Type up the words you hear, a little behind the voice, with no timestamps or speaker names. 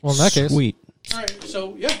Well, in that case, Sweet. All right,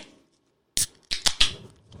 so yeah.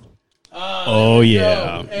 Oh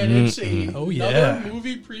yeah. And it's another yeah.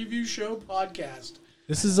 movie preview show podcast.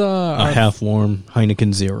 this is A our half-warm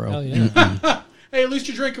Heineken Zero. hell yeah, Hey, at least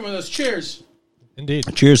you're drinking with us. Cheers. indeed.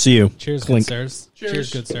 Cheers to you. Cheers, Clink. good sirs.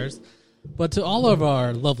 Cheers. Good sirs. But to all of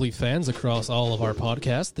our lovely fans across all of our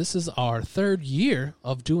podcasts, this is our third year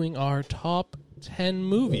of doing our top 10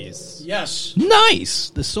 movies. Yes. Nice.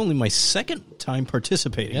 This is only my second time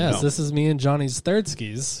participating. Yes, No. this is me and Johnny's third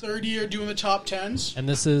skis. Third year doing the top tens. And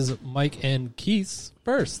this is Mike and Keith's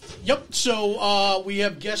first. Yep. So we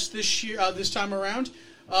have guests this year, this time around.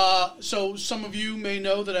 So some of you may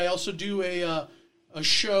know that I also do a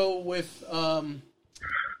show with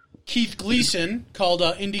Keith Gleason called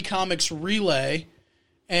Indie Comics Relay,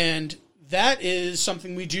 and that is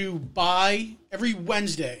something we do by every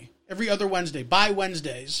other Wednesday, by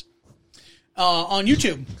Wednesdays on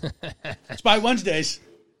YouTube. It's by Wednesdays.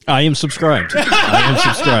 I am subscribed.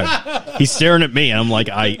 He's staring at me, and I'm like,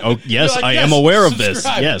 yes, You're like, I yes, am aware of this.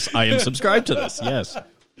 subscribe. Yes, I am subscribed to this. Yes.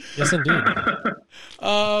 Yes, indeed.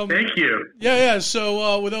 Thank you. Yeah.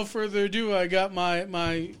 So without further ado, I got my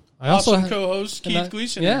I also awesome ha- co-host and Keith I-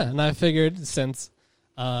 Gleason. Yeah, and I figured since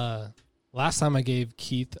last time I gave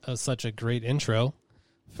Keith such a great intro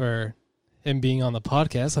for him being on the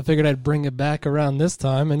podcast, I figured I'd bring it back around this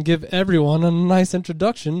time and give everyone a nice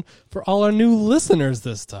introduction for all our new listeners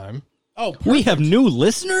this time. Oh, We have new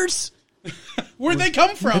listeners? where'd they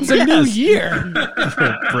come from? It's a new year.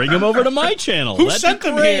 Bring them over to my channel. Who That'd sent be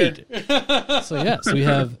them great. here? So we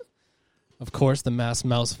have, of course, the Mass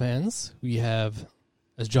Mouse fans. We have,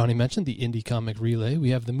 as Johnny mentioned, the Indie Comic Relay. We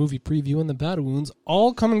have the movie preview and the Battle Wounds,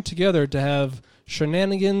 all coming together to have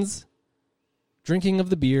shenanigans, drinking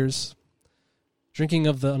of the beers, drinking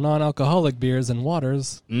of the non-alcoholic beers and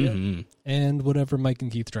waters, Mm-hmm. and whatever Mike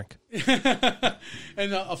and Keith drink.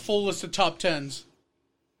 And a full list of top tens,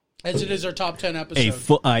 as it is our top 10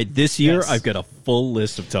 episode. This year, Yes. I've got a full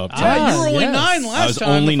list of top 10. Yeah, you were only yes. 9 last I was time.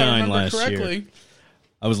 only if I 9 remember last year. correctly.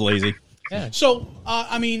 I was lazy. Yeah. So,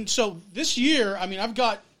 so this year, I've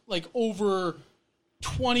got like over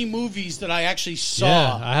 20 movies that I actually saw.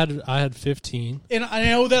 Yeah, I had 15. And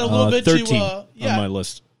I owe that a little bit 13 to, on my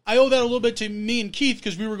list. I owe that a little bit to me and Keith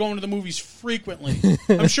because we were going to the movies frequently.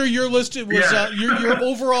 I'm sure your list was, your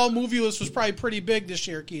overall movie list was probably pretty big this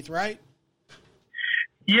year, Keith, right?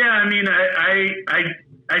 Yeah, I mean,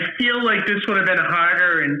 I feel like this would have been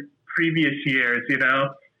harder in previous years,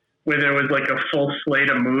 where there was like a full slate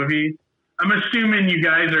of movies. I'm assuming you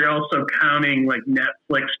guys are also counting like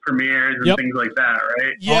Netflix premieres and Yep. things like that,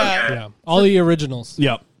 right? Yeah. Okay. Yeah, all the originals.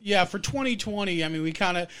 Yep. Yeah, for 2020, we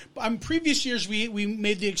kind of... previous years, we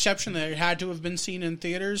made the exception that it had to have been seen in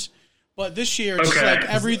theaters. But this year, it's Okay. like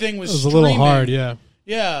everything was It was a streaming. little hard, yeah.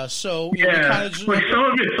 Yeah, so... we kind Yeah, of just, like some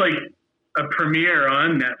of it's like a premiere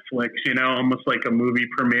on Netflix, almost like a movie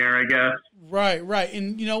premiere, I guess. Right.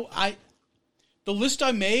 And, the list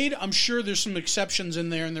I made, I'm sure there's some exceptions in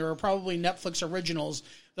there, and there are probably Netflix originals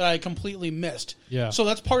that I completely missed. Yeah. So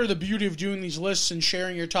that's part of the beauty of doing these lists and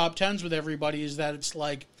sharing your top 10s with everybody is that it's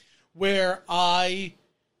like where I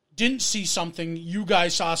didn't see something, you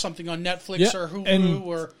guys saw something on Netflix Yeah, or Hulu and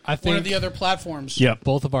or I one think- of the other platforms. Yep.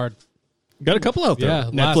 Both of our Got a couple out there.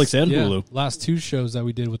 Netflix and Hulu. Last two shows that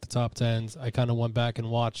we did with the top 10s, I kind of went back and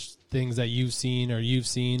watched things that you've seen or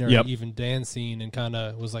Yep. even Dan's seen and kind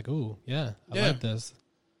of was like, "Ooh, I like this."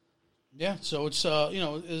 Yeah, so it's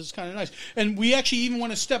it's kind of nice. And we actually even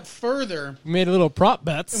went a step further. We made a little prop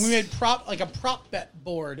bets. And we made a prop bet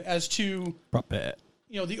board as to Prop bet.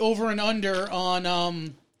 the over and under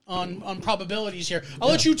on probabilities here. I'll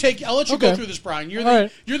let you go Okay. through this, Brian. You're All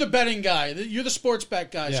right. you're the betting guy. You're the sports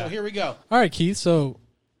bet guy. So Yeah. here we go. All right, Keith. So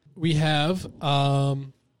we have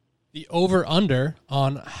the over under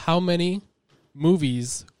on how many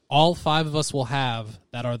movies all five of us will have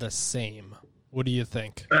that are the same. What do you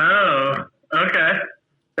think? Oh, okay.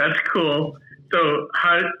 That's cool. So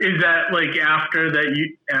how is that like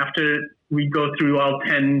after we go through all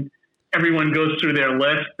 10, everyone goes through their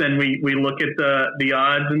list, then we look at the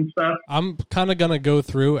odds and stuff? I'm kind of going to go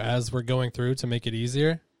through as we're going through to make it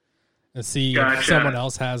easier and see if Gotcha. someone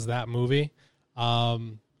else has that movie.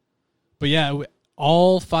 But yeah,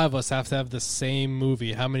 all five of us have to have the same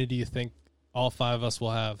movie. How many do you think all five of us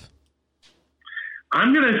will have?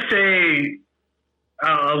 I'm going to say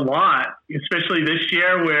a lot, especially this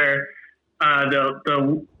year where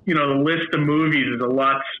the list of movies is a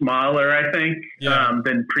lot smaller, I think,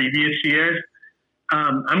 than previous years.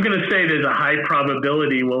 I'm going to say there's a high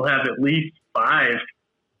probability we'll have at least 5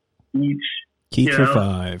 each. Keith for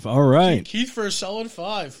 5. All right. Keith for a solid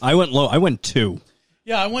 5. I went low. I went 2.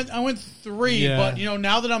 Yeah, I went 3, Yeah. but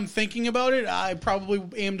now that I'm thinking about it, I probably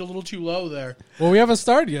aimed a little too low there. Well, we haven't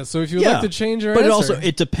started yet, so if you'd like to change your but answer.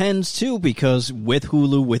 it depends too, because with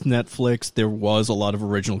Hulu, with Netflix, there was a lot of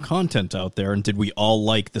original content out there, and did we all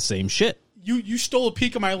like the same shit? You stole a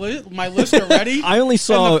peek of my list already. I only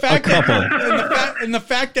saw a couple. And the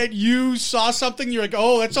fact that you saw something, you're like,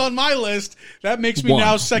 oh, that's on my list. That makes me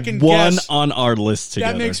now second one guess. on our list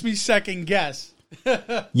together. That makes me second guess.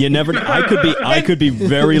 You never. I could be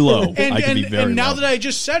very low. I could be very and now low. that I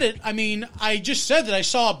just said it, I mean, I just said that I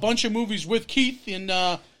saw a bunch of movies with Keith and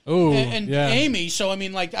yeah. Amy. So I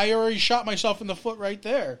mean, like, I already shot myself in the foot right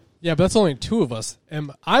there. Yeah, but that's only 2 of us.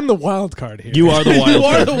 And I'm the wild card here. You are the wild You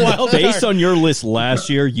are card. the wild Based card. on your list last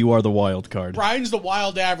year, you are the wild card. Brian's the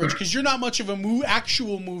wild average because you're not much of a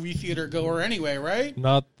actual movie theater goer anyway, right?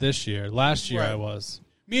 Not this year. Last year Right. I was.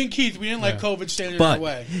 Me and Keith, we didn't let COVID stand in But our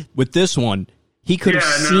way. with this one, he could have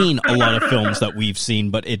Yeah, no. seen a lot of films that we've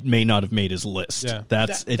seen, but it may not have made his list. Yeah.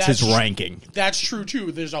 It's That's his ranking. That's true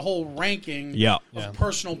too. There's a whole ranking Yeah. of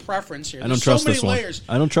personal preference here. I don't There's trust so many this one. layers.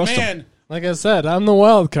 I don't trust him. Man, Like I said, I'm the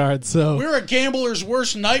wild card, so we're a gambler's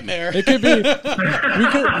worst nightmare. it could be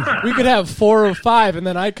we could have 4 or 5 and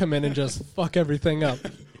then I come in and just fuck everything up.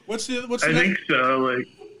 What's the I think so. Like,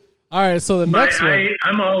 All right, so the next one.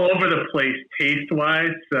 I'm all over the place taste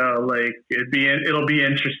wise, so like it'll be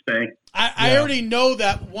interesting. I already know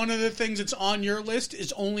that one of the things that's on your list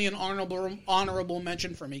is only an honorable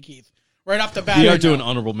mention for me, Keith. Right off the bat. We I are know. doing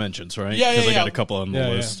honorable mentions, right? Yeah, yeah, Because I got yeah. a couple on the Yeah,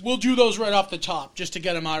 yeah. list. We'll do those right off the top just to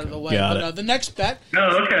get them out of the way. Got But it. the next bet,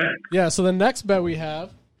 Oh, okay. Yeah, so the next bet we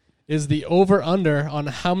have is the over-under on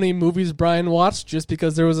how many movies Brian watched just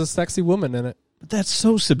because there was a sexy woman in it. But that's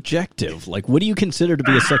so subjective. Like, what do you consider to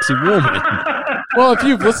be a sexy woman? Well, if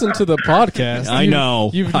you've listened to the podcast, I know.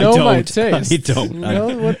 You I know my don't. taste. I don't. You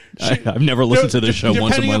know what? I've never listened to this show once in my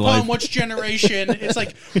depending upon life. which generation, it's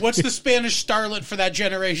like, what's the Spanish starlet for that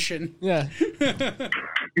generation? Yeah.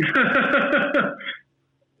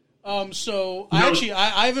 So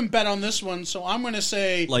I haven't bet on this one, so I'm going to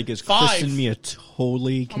say Like, is 5. Kristen Mia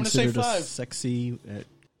totally gonna say considered a 5. sexy?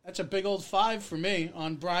 That's a big old 5 for me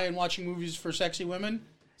on Brian watching movies for sexy women.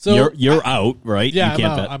 So you're out, right? Yeah, you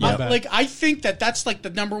can't I'm bet. out. I'm Yeah. out. Bad. Like, I think that's like the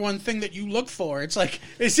number one thing that you look for. It's like,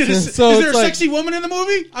 is there So a it's like- sexy woman in the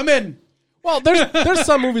movie? I'm in. Well, there's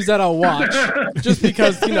some movies that I'll watch just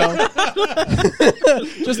because,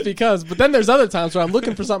 just because. But then there's other times where I'm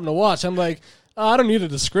looking for something to watch. I'm like, oh, I don't need a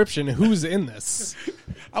description. Who's in this?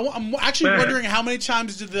 I'm actually wondering how many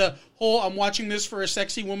times did the whole "I'm watching this for a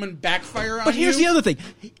sexy woman" backfire on But here's you? the other thing.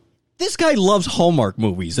 This guy loves Hallmark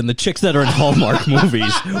movies and the chicks that are in Hallmark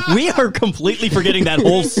movies. We are completely forgetting that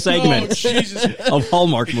whole Oh, segment Jesus. of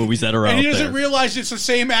Hallmark movies that are And out he doesn't there. realize it's the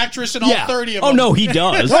same actress in all 30 of them. Oh, no, he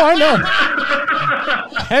does. Oh, I know.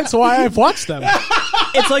 Hence why I've watched them.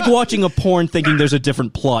 It's like watching a porn thinking there's a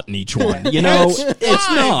different plot in each one. You know, it's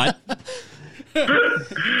not.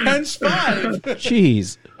 Hence 5.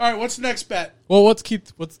 Jeez. All right, what's the next bet? Well, what's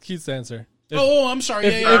Keith's answer? Oh, I'm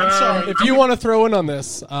sorry. I'm sorry. If you want to throw in on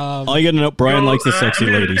this, All you got to know, Brian likes the sexy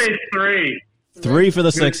I'm gonna ladies. Say 3. 3 for the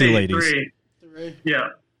I'm gonna sexy say ladies. 3. 3. Yeah.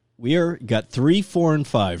 We are got 3, 4, and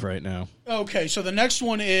 5 right now. Okay, so the next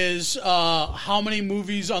one is how many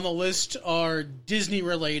movies on the list are Disney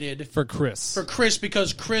related for Chris. for Chris,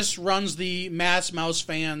 because Chris runs the Mass Mouse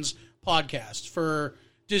Fans podcast for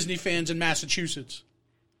Disney fans in Massachusetts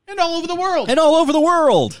and all over the world. And all over the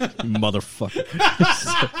world. You motherfucker.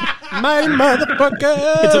 My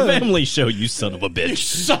motherfucker. It's a family show, you son of a bitch.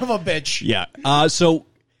 Son of a bitch. Yeah. So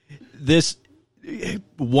this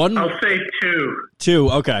one, I'll say 2. 2.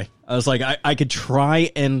 Okay. I was like, I could try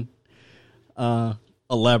and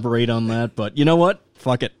elaborate on that, but you know what?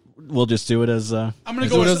 Fuck it. We'll just do it as. I'm gonna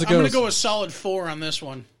As it go goes. a solid 4 on this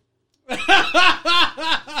one.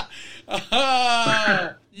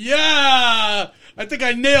 Yeah, I think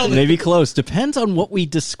I nailed it. Maybe close. Depends on what we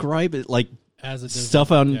describe it like. As a Disney,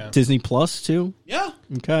 Stuff on yeah. Disney Plus too. Yeah,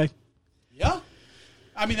 Okay, yeah.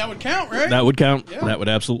 I mean, that would count, right? that would count. Yeah. That would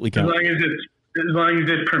absolutely As count. long as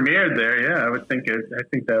it premiered there, yeah, I would think I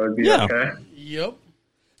think that would be Yeah. okay. Yep.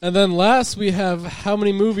 And then last we have how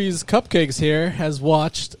many movies Cupcakes here has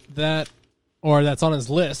watched that, or that's on his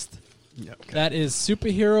list. That is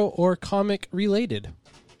superhero or comic related.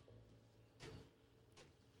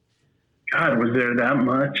 God, was there that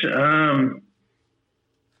much?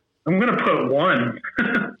 I'm gonna put 1.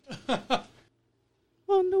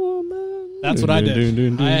 Wonder Woman. That's what I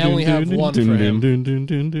did. I only have 1 for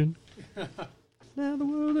him. Now the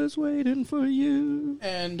world is waiting for you.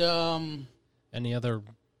 And Any other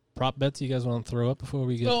prop bets you guys want to throw up before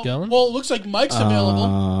we get going? Well, it looks like Mike's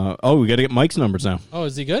available. We got to get Mike's numbers now. Oh,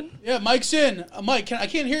 is he good? Yeah, Mike's in. Mike, I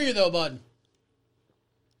can't hear you though, bud.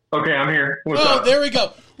 Okay, I'm here. What's Oh, up? there we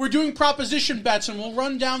go. We're doing proposition bets, and we'll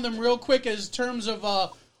run down them real quick as terms of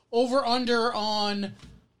over-under on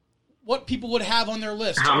what people would have on their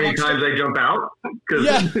list. How many times I jump out? 'Cause-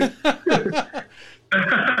 Yeah.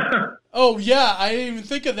 Oh, yeah, I didn't even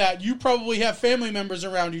think of that. You probably have family members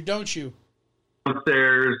around you, don't you?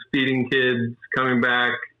 Upstairs, feeding kids, coming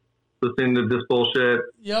back, listening to this bullshit,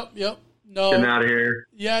 Yep. getting No. out of here.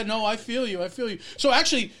 Yeah, no, I feel you. So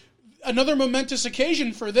actually, another momentous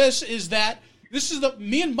occasion for this is that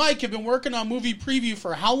me and Mike have been working on movie preview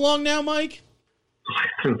for how long now, Mike?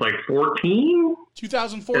 Since like 14,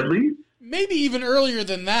 2004? at least. Maybe even earlier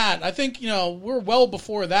than that. I think, we're well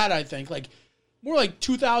before that, I think. Like, more like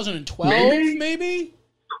 2012, maybe?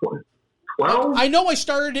 12? I know I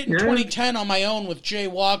started it in Yeah. 2010 on my own with Jay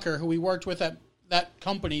Walker, who we worked with at that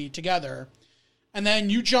company together. And then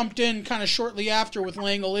you jumped in kind of shortly after with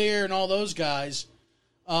Langolier and all those guys.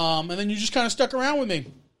 And then you just kind of stuck around with me.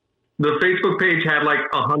 The Facebook page had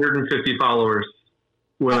like 150 followers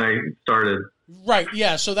when I started. Right,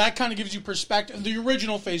 yeah. So that kind of gives you perspective. The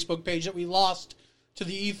original Facebook page that we lost to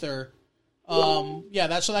the ether.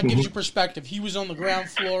 That gives you perspective. He was on the ground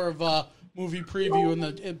floor of movie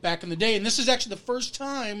preview back in the day, and this is actually the first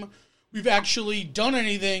time we've actually done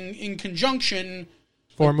anything in conjunction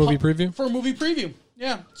For a movie preview? For a movie preview.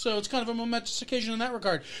 Yeah, so it's kind of a momentous occasion in that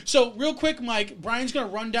regard. So real quick, Mike, Brian's going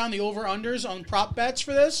to run down the over-unders on prop bets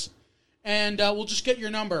for this, and we'll just get your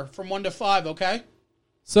number from 1 to 5, okay?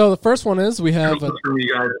 So the first one is we have... From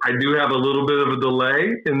you guys, I do have a little bit of a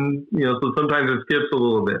delay, and so sometimes it skips a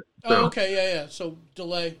little bit. So. Oh, okay, yeah. So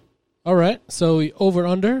delay. All right, so we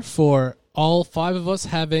over-under for all 5 of us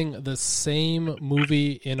having the same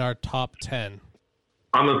movie in our top 10.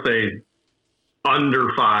 I'm gonna say under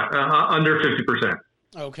 50%.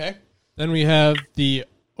 Okay. Then we have the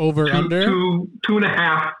over-under.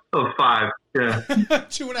 2.5 of 5. Yeah,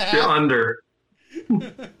 2.5. the under.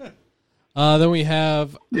 Then we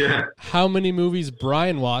have Yeah. how many movies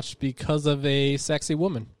Brian watched because of a sexy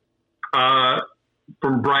woman.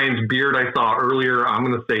 From Brian's beard I saw earlier, I'm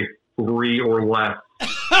gonna say 3 or less.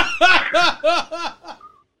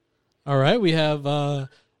 All right, we have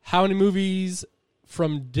how many movies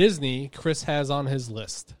from Disney Chris has on his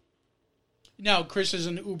list. Now, Chris is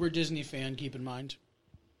an uber Disney fan, keep in mind.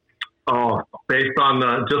 Oh, based on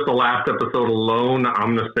just the last episode alone,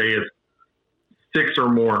 I'm gonna say it's 6 or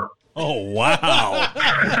more. Oh, wow.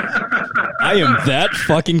 I am that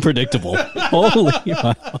fucking predictable. Holy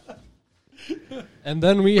wow. And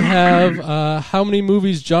then we have how many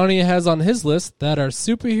movies Johnny has on his list that are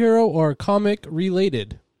superhero or comic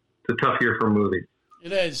related. It's a tough year for movies.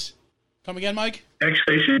 It is. Come again, Mike?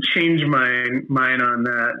 Actually, I should change mine on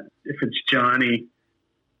that. If it's Johnny,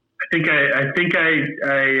 I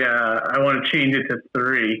want to change it to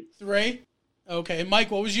 3. 3? Okay.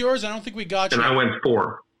 Mike, what was yours? I don't think we got you. And I went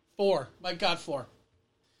 4. 4. Mike got 4.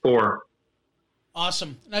 4.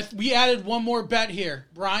 Awesome. And we added one more bet here.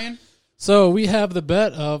 Brian? So we have the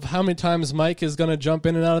bet of how many times Mike is going to jump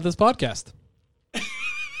in and out of this podcast.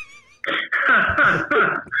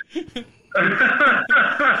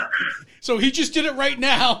 So he just did it right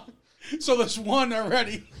now. So there's one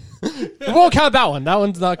already. We won't count that one. That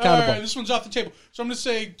one's not All countable. right, this one's off the table. So I'm going to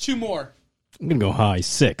say 2 more. I'm going to go high.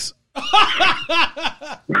 6.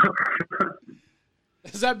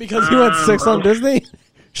 Is that because you went 6 on Disney?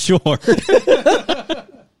 Sure.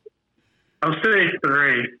 I'll say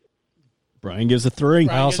 3. Brian gives a 3.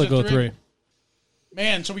 Brian I also gives a go 3. 3.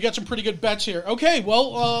 Man, so we got some pretty good bets here. Okay,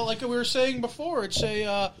 well, like we were saying before, it's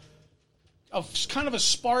a kind of a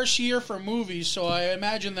sparse year for movies, so I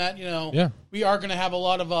imagine that, we are going to have a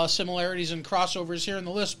lot of similarities and crossovers here in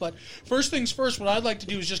the list. But first things first, what I'd like to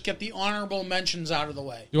do is just get the honorable mentions out of the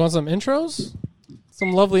way. You want some intros?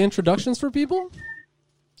 Some lovely introductions for people?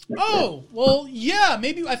 Oh, well, yeah,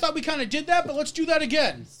 maybe I thought we kind of did that, but let's do that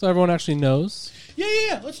again. So everyone actually knows.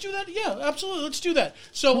 Yeah, let's do that. Yeah, absolutely, let's do that.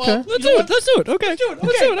 So Okay. let's do it. Let's do it. Okay. Let's do it.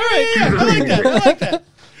 Okay. All right. Yeah, I like that.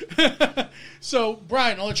 So,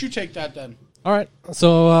 Brian, I'll let you take that then. All right.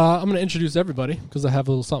 So I'm going to introduce everybody because I have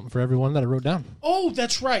a little something for everyone that I wrote down. Oh,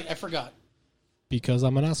 that's right. I forgot. Because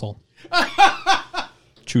I'm an asshole.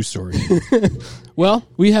 True story. Well,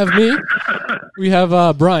 we have me. We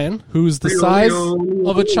have Brian, who's the size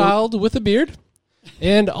of a child with a beard.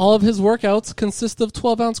 And all of his workouts consist of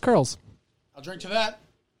 12-ounce curls. I'll drink to that.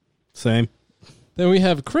 Same. Then we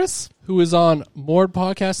have Chris, who is on more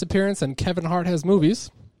podcast appearance than Kevin Hart has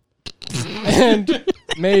movies. And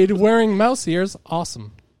made wearing mouse ears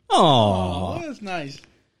awesome. Oh. Oh, that's nice.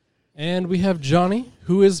 And we have Johnny,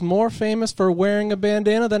 who is more famous for wearing a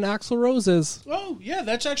bandana than Axl Rose is. Oh, yeah,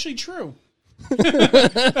 that's actually true.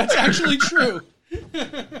 That's actually true.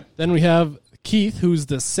 Then we have Keith, who's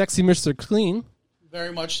the sexy Mr. Clean,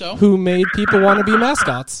 Very much so. who made people want to be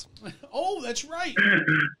mascots. Oh, that's right.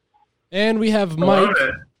 And we have I love Mike,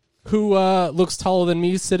 it. who looks taller than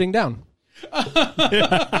me sitting down.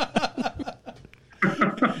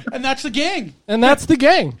 And that's the gang. And that's the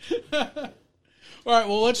gang. All right,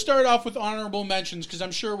 well, let's start off with honorable mentions because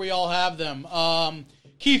I'm sure we all have them.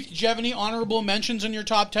 Keith, did you have any honorable mentions in your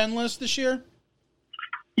top 10 list this year?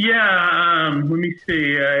 Yeah, let me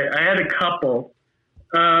see. I had a couple.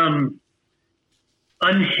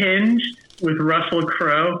 Unhinged with Russell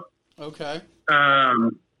Crowe, Okay.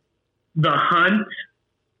 The Hunt,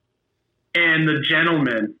 and The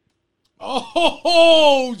Gentleman. Oh,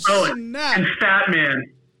 Oh, snap. and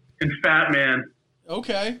Fat Man.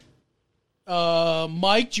 Okay.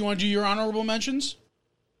 Mike, do you want to do your honorable mentions?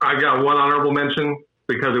 I got one honorable mention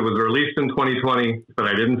because it was released in 2020, but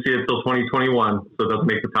I didn't see it till 2021, so it doesn't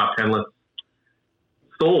make the top 10 list.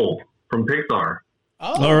 Soul from Pixar.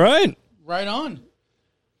 Oh, All right. right on.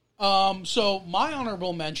 So my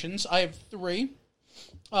honorable mentions, I have 3.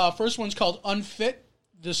 First one's called Unfit,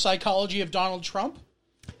 The Psychology of Donald Trump.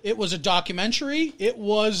 It was a documentary. It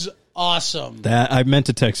was awesome. That I meant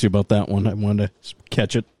to text you about that one. I wanted to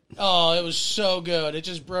catch it. Oh, it was so good. It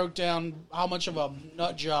just broke down how much of a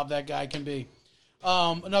nut job that guy can be.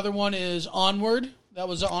 Another one is Onward. That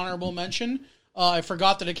was an honorable mention. I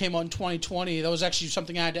forgot that it came out in 2020. That was actually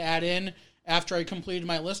something I had to add in after I completed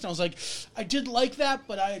my list. And I was like, I did like that,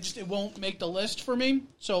 but it won't make the list for me.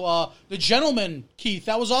 So The Gentleman, Keith,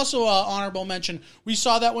 that was also an honorable mention. We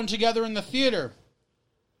saw that one together in the theater.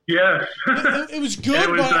 Yes. It was good, It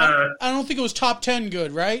was, but I don't think it was top 10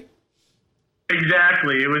 good, right?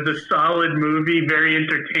 Exactly. It was a solid movie, very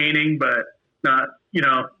entertaining, but not,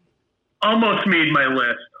 almost made my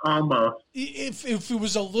list. Almost. If it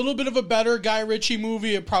was a little bit of a better Guy Ritchie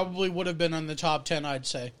movie, it probably would have been on the top 10, I'd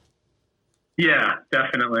say. Yeah,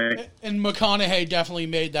 definitely. And McConaughey definitely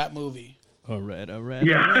made that movie. All right.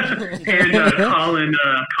 Yeah. And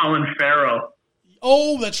Colin Farrell.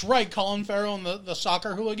 Oh, that's right. Colin Farrell and the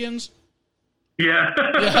soccer hooligans. Yeah.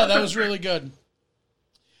 Yeah, that was really good.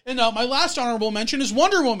 And my last honorable mention is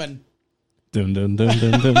Wonder Woman. Dun, dun, dun,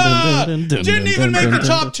 dun, dun, dun, dun, dun, Didn't dun, even dun, make the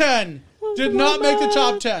dun, top 10. Did not make the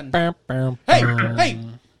top 10. Hey,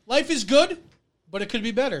 life is good, but it could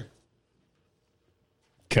be better.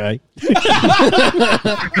 Okay.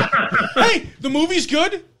 Hey, the movie's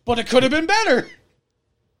good, but it could have been better.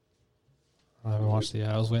 I haven't watched it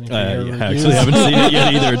yet. I was waiting for I your reviews. actually haven't seen it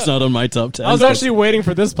yet either. It's not on my top 10. I was actually waiting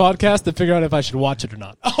for this podcast to figure out if I should watch it or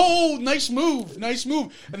not. Oh, nice move. Nice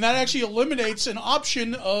move. And that actually eliminates an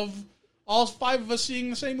option of all 5 of us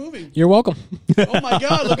seeing the same movie. You're welcome. Oh, my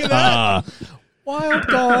God. Look at that. Wild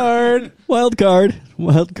card. Wild card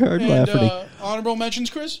And Lafferty. honorable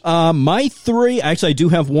mentions, Chris? My 3, actually, I do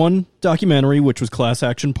have one documentary, which was Class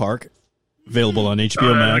Action Park, available on HBO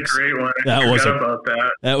Oh, that's Max. a great one. That I was forgot a- about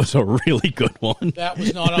that. That was a really good one. That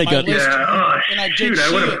was not on They my got- list. Yeah. Oh, And I did shoot. I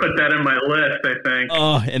see would it. have put that in my list, I think.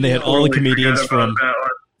 And they had all the Totally comedians forgot about from that one.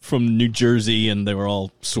 from New Jersey, and they were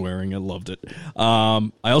all swearing. I loved it. I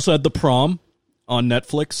also had The Prom on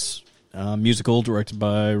Netflix, musical directed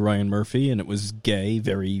by Ryan Murphy, and it was gay,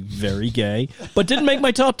 very, very gay, but didn't make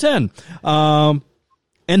my top 10. And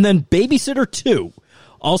then Babysitter 2,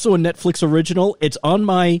 also a Netflix original. It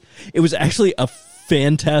was actually a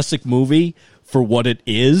fantastic movie for what it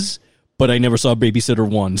is, but I never saw Babysitter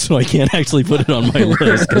 1, so I can't actually put it on my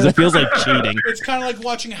list because it feels like cheating. It's kind of like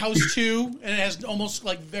watching House 2, and it has almost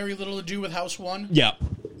like very little to do with House 1. Yeah.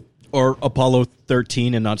 Or Apollo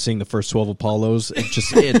 13 and not seeing the first 12 Apollos. It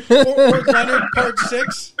just Or Leonard Part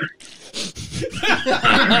 6.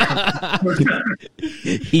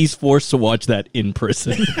 he's forced to watch that in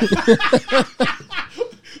prison.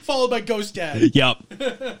 Followed by Ghost Dad. Yep.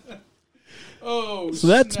 Oh, So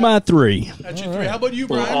that's snap. my 3. That's your 3. How about you,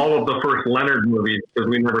 Well, Brian? all of the first Leonard movies, because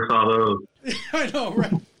we never saw those. I know,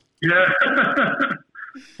 right? Yeah.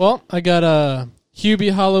 Well, I got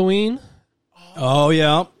Hubie Halloween, Oh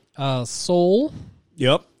yeah. Soul,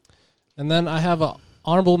 Yep. and then I have an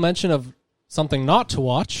honorable mention of something not to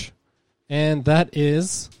watch, and that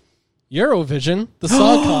is Eurovision, the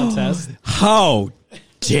song contest. How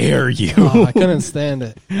dare you? Oh, I couldn't stand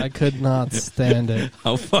it. I could not stand it.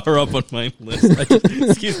 How far up on my list?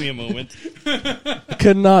 Excuse me a moment. I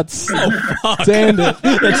could not stand it.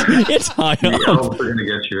 It's high The up. elves are going to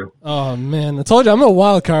get you. Oh man, I told you I'm a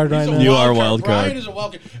wild card right He's a now. You are a wild wild card. Brian is a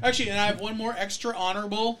wild card. Actually, and I have one more extra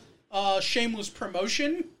honorable shameless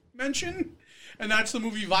promotion mention, and that's the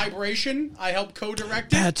movie Vibration. I helped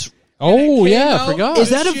co-direct it. That's And it Oh came yeah, I out forgot. Is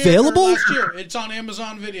that this year or available? last year. It's on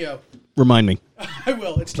Amazon Video. remind me. I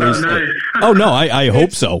will. It's Oh, terrible. nice. Oh no, I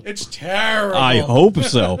hope so. It's terrible. I hope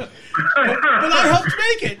so. But I helped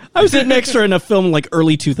make it. I was an extra in a film like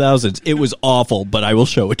early 2000s. It was awful, but I will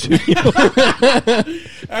show it to you.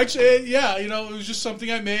 Actually, yeah, it was just something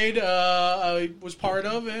I made. I was part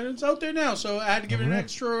of, and it's out there now. So I had to give it an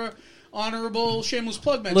extra honorable, shameless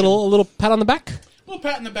plug mention. A little pat on the back. Little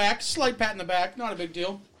pat in the back, slight pat in the back, not a big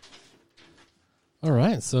deal. All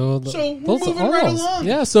right, so So we're those are moving right almost- along.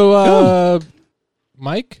 Yeah, so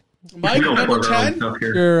Mike, Mike, Go number for it, early 10. stuff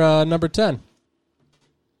here. you're number 10.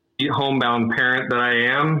 Homebound parent that I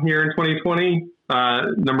am here in 2020.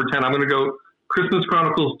 Number 10, I'm going to go Christmas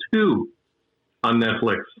Chronicles 2 on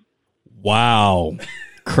Netflix. Wow.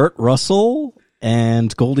 Kurt Russell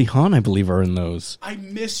and Goldie Hawn, I believe, are in those. I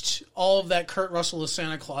missed all of that Kurt Russell as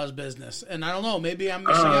Santa Claus business. And I don't know, maybe I'm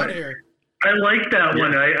missing out here. I like that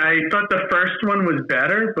one. I thought the first one was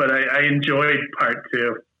better, but I enjoyed part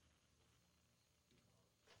 2.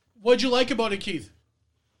 What'd you like about it, Keith?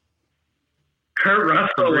 Kurt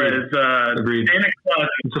Russell Agreed. is Agreed. Santa Claus.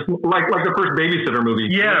 Just like the first Babysitter movie.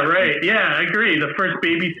 Yeah, right. Yeah, I agree. The first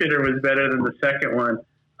Babysitter was better than the second one.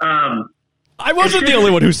 I wasn't the only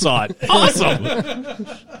one who saw it. Awesome.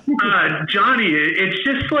 Johnny,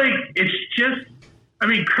 I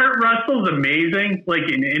mean, Kurt Russell's amazing, like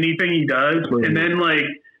in anything he does. And then like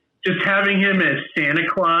just having him as Santa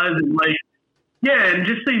Claus and like, yeah. And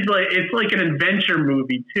just these like, it's like an adventure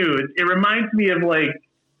movie too. It reminds me of like,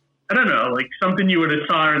 I don't know, like something you would have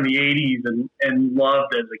saw in the 80s and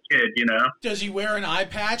loved as a kid, Does he wear an eye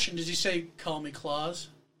patch and does he say, "Call me Claus"?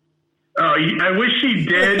 Oh, I wish he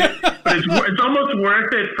did, but it's almost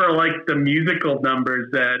worth it for like the musical numbers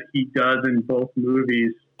that he does in both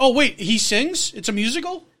movies. Oh, wait, he sings? It's a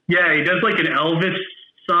musical? Yeah, he does like an Elvis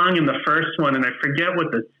song in the first one, and I forget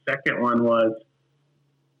what the second one was.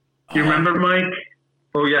 Do you remember, Mike?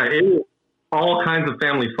 Oh, yeah. It was all kinds of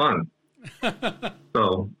family fun.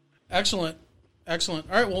 So, Excellent. Excellent.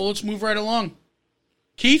 All right, well, let's move right along.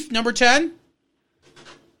 Keith, number 10?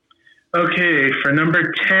 Okay, for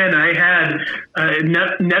number 10, I had a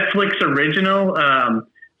Netflix original,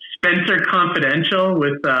 Spencer Confidential,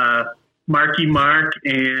 with Marky Mark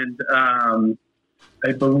and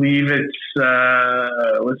I believe it's,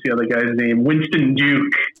 what's the other guy's name? Winston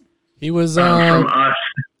Duke He was from Us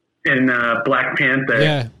in Black Panther.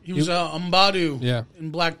 yeah, He was Umbadu Yeah.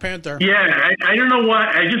 in Black Panther. Yeah, I don't know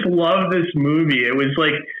why. I just love this movie. It was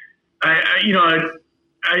like, I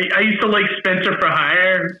used to like Spencer for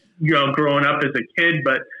Hire, growing up as a kid,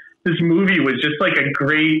 but this movie was just like a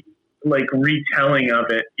great, like retelling of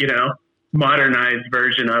it, modernized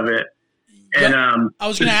version of it. And I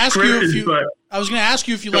was going to ask you if you. I was going to ask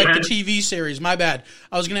you if you liked the TV series. My bad.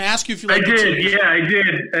 I was going to ask you if you liked the TV. Yeah, I did.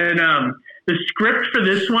 And the script for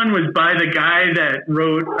this one was by the guy that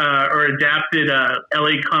wrote or adapted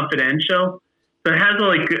L.A. Confidential. So it has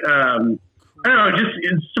like I don't know,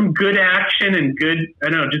 just some good action and good,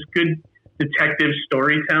 just good detective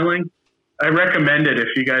storytelling. I recommend it if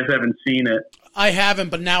you guys haven't seen it. I haven't,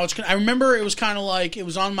 but now it's. I remember it was kind of like it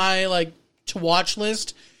was on my to watch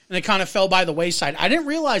list, and it kind of fell by the wayside. I didn't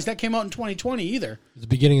realize that came out in 2020 either. the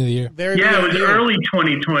beginning of the year. Very Yeah, it beginning was of the year. early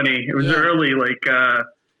 2020. It was early,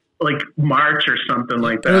 like March or something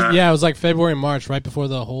like that. It was like February, March, right before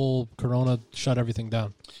the whole Corona shut everything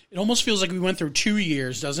down. It almost feels like we went through 2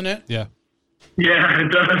 years, doesn't it? Yeah. Yeah,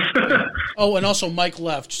 it does. Oh, and also Mike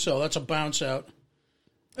left, so that's a bounce out.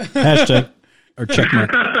 Hashtag or check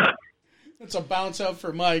mark. That's a bounce out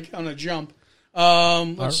for Mike on a jump.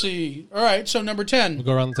 Let's see. All right, so number 10. We'll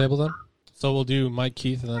go around the table then. So we'll do Mike,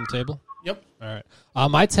 Keith, and then table. Yep, All right.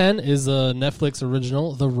 My 10 is a Netflix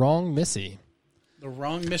original, The Wrong Missy. The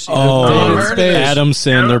Wrong Missy. Oh, Never heard of Spade. this. Adam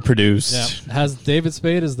Sandler produced. Yeah. It has David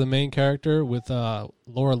Spade as the main character with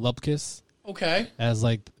Laura Lupkis Okay. as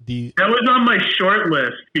like the That was on my short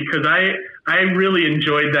list because I really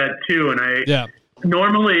enjoyed that too. And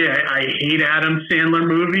normally I hate Adam Sandler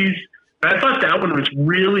movies, but I thought that one was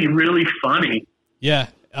really, really funny. Yeah,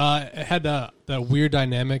 it had that weird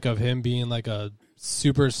dynamic of him being like a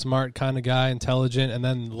super smart kind of guy, intelligent, and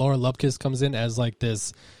then Laura Lupkis comes in as like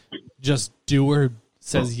this just doer who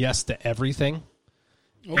says yes to everything.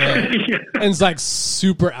 Okay. And it's like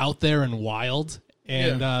super out there and wild.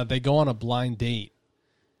 And they go on a blind date.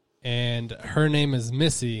 And her name is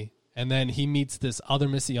Missy. And then he meets this other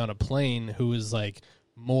Missy on a plane who is like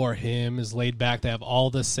more him, is laid back. They have all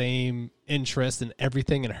the same interests and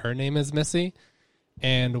everything. And her name is Missy.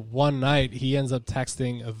 And one night he ends up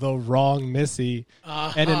texting the wrong Missy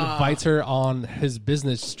and invites her on his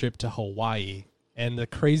business trip to Hawaii. and the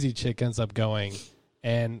crazy chick ends up going,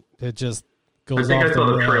 and it just I goes think off I saw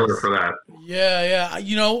the rails. trailer for that. Yeah.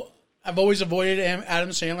 You know, I've always avoided Adam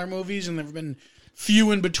Sandler movies, and there have been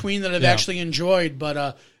few in between that I've Yeah. actually enjoyed.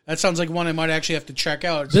 But that sounds like one I might actually have to check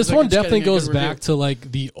out. It This seems like one it's getting definitely a good goes review. back to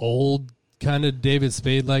like the old kind of David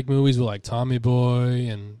Spade like movies with like Tommy Boy,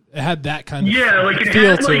 and it had that kind of Yeah, like it feel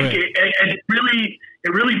had to like it. it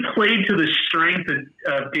really played to the strength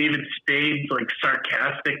of David Spade's like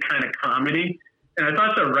sarcastic kind of comedy, and I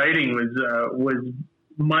thought the writing was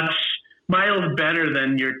much miles better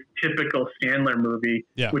than your typical Sandler movie,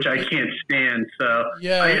 Yeah. which I can't stand. So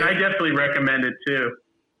Yeah. I definitely recommend it too.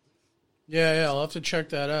 Yeah, I'll have to check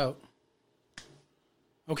that out.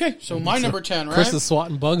 Okay, so my number 10, right? Chris is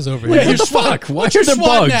swatting bugs over Yeah, here. you're the swatting- fuck? Why What you are there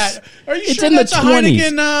swatting bugs? at? Are you It's sure in the that's a 20s.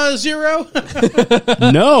 Heineken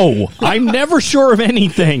Zero? No, I'm never sure of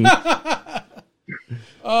anything.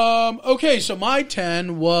 Okay, so my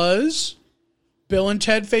 10 was Bill and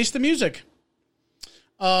Ted Face the Music.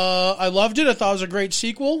 I loved it. I thought it was a great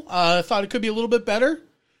sequel. I thought it could be a little bit better,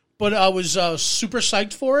 but I was super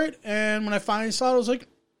psyched for it. And when I finally saw it, I was like,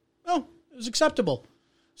 oh, it was acceptable.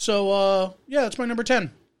 So, yeah, that's my number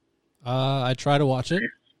 10. I tried to watch it,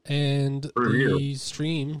 and Review. the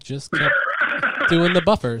stream just kept doing the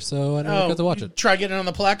buffer, so I never got to watch it. Try getting it on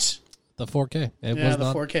the Plex. The 4K. It Yeah, was the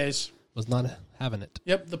not 4Ks. was not having it.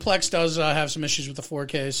 Yep, the Plex does have some issues with the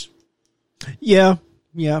 4Ks. Yeah.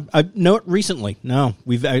 No, recently. No,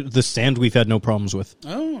 the Stand we've had no problems with.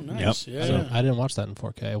 Oh, nice. Yep. Yeah. So I didn't watch that in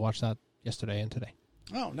 4K. I watched that yesterday and today.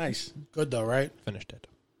 Oh, nice. Good, though, right? Finished it.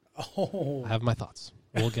 Oh, I have my thoughts.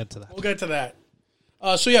 We'll get to that. we'll get to that.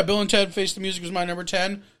 So, yeah, Bill and Ted Face the Music was my number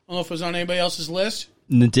 10. I don't know if it was on anybody else's list.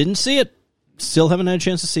 Didn't see it. Still haven't had a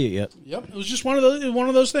chance to see it yet. Yep, it was just one of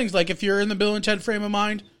those things. Like, if you're in the Bill and Ted frame of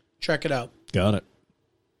mind, check it out. Got it.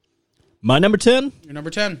 My number 10, Your number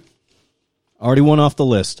 10. already one off the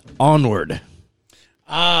list. Onward.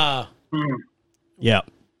 Ah, Yeah.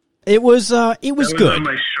 It was That good. was on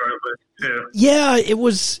my short list too. Yeah, it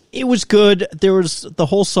was good. There was the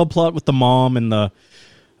whole subplot with the mom and the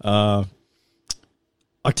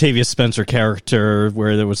Octavia Spencer character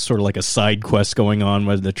where there was sort of like a side quest going on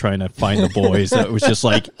where they're trying to find the boys. It was just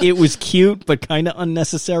like, it was cute, but kind of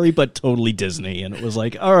unnecessary, but totally Disney. And it was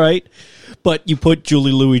like, all right. But you put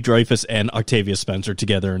Julie Louis-Dreyfus and Octavia Spencer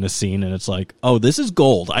together in a scene, and it's like, oh, this is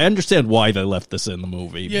gold. I understand why they left this in the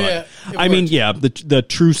movie. Yeah, but it I mean, worked. yeah, the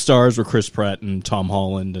true stars were Chris Pratt and Tom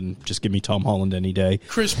Holland, and just give me Tom Holland any day.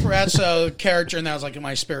 Chris Pratt's character, and that was like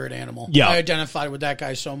my spirit animal. Yeah. I identified with that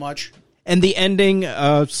guy so much. And the ending,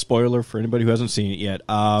 spoiler for anybody who hasn't seen it yet.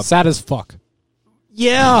 Sad as fuck.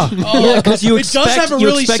 Yeah, because you It does expect have a you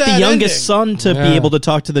really expect the sad youngest ending. son to Yeah. be able to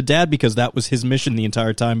talk to the dad because that was his mission the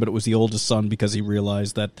entire time, but it was the oldest son because he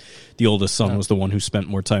realized that the oldest son was the one who spent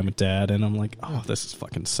more time with dad. And I'm like, oh, this is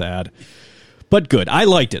fucking sad. But good. I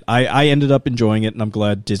liked it. I ended up enjoying it, and I'm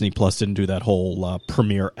glad Disney Plus didn't do that whole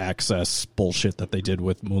premiere access bullshit that they did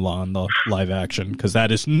with Mulan, the live action, because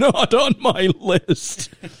that is not on my list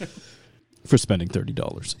for spending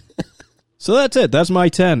 $30. So that's it. That's my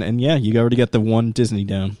 10. And yeah, you already got the one Disney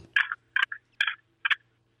down.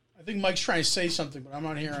 I think Mike's trying to say something, but I'm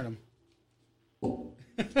not hearing him.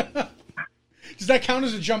 Does that count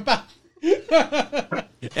as a jump out?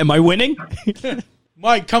 Am I winning?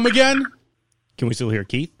 Mike, come again? Can we still hear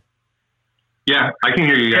Keith? Yeah, I can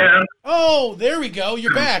hear you guys. Yeah. Oh, there we go.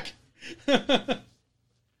 You're back.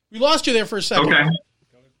 We lost you there for a second. Okay.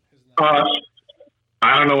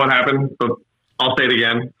 I don't know what happened, but I'll say it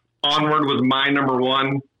again. Onward was my number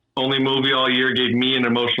one. Only movie all year, gave me an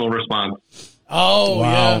emotional response. Oh,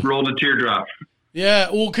 Wow. yeah. Rolled a teardrop. Yeah,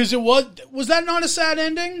 well, because it was that not a sad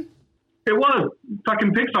ending? It was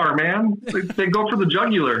fucking Pixar, man. They go for the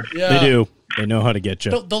jugular. Yeah. They do. They know how to get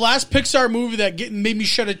you. The last Pixar movie that made me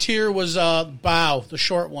shed a tear was Bow, the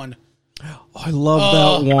short one. I love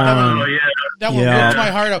that Oh one. yeah. That one Yeah. ripped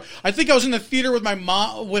my heart out. I think I was in the theater with my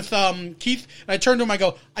mom, with Keith, and I turned to him. I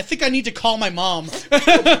go, I think I need to call my mom.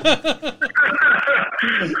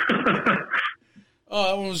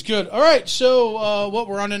 That one was good. All right, so what?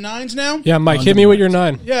 We're on to nines now. Yeah, Mike, hit me with your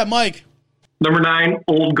 9. Yeah, Mike. Number 9,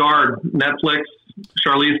 Old Guard, Netflix.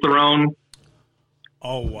 Charlize Theron.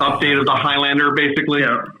 Oh, wow. Update of the Highlander, basically.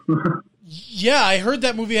 Yeah. Yeah, I heard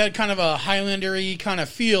that movie had kind of a Highlander-y kind of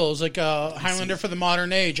feel. It was like a Highlander for the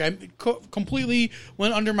modern age. I completely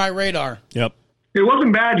went under my radar. Yep. It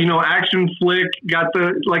wasn't bad, action flick. Got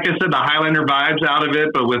like I said, the Highlander vibes out of it,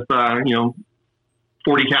 but with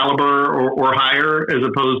 40 caliber or higher, as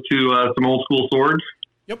opposed to some old school swords.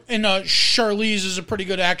 Yep, and Charlize is a pretty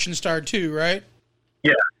good action star too, right?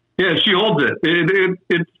 Yeah, she holds it.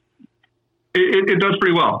 It does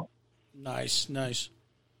pretty well. Nice.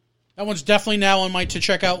 That one's definitely now on my to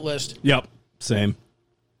check out list. Yep, same.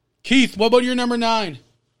 Keith, what about your number 9?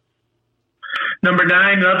 Number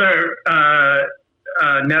 9, another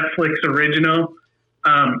Netflix original,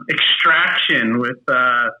 Extraction with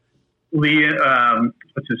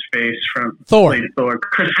what's his face from Thor.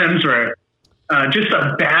 Chris Hemsworth. Just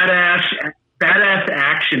a badass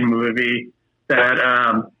action movie that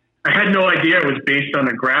I had no idea it was based on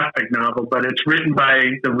a graphic novel, but it's written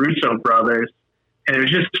by the Russo brothers, and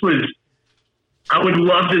it was. I would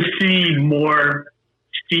love to see more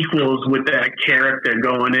sequels with that character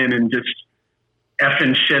going in and just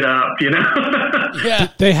effing shit up, you know? Yeah.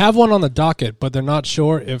 They have one on the docket, but they're not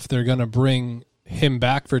sure if they're going to bring him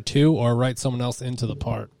back for 2 or write someone else into the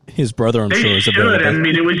part. His brother, I'm They sure, is should. available. I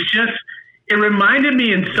mean, it reminded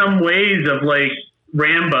me in some ways of like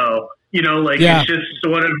Rambo, you know, like Yeah. it's just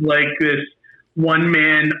sort of like this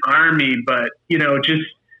one-man army, but, you know, it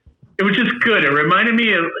was just good. It reminded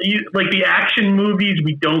me of like the action movies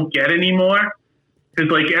we don't get anymore. Because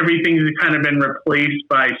like everything's kind of been replaced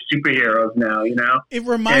by superheroes now, you know. It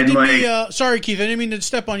reminded And, me. Sorry, Keith, I didn't mean to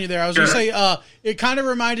step on you there. I was going to say it kind of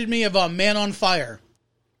reminded me of Man on Fire.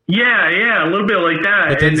 Yeah, a little bit like that.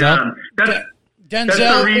 With And Denzel? Denzel that's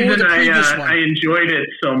the or reason the previous one. I enjoyed it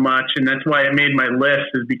so much, and that's why it made my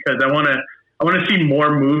list. Is because I want to see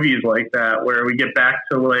more movies like that where we get back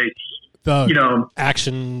to like The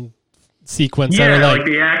action sequence that yeah, are like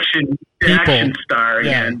the action star Yeah.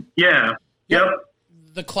 again. Yeah. Yep.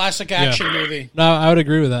 The classic action movie. No, I would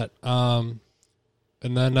agree with that. And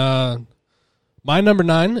then my number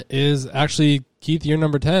 9 is actually, Keith, your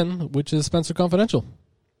number 10, which is Spencer Confidential.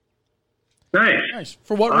 Nice.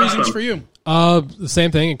 For what reasons for you? The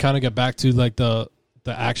same thing, and kind of get back to like the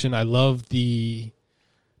action. I love the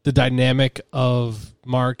dynamic of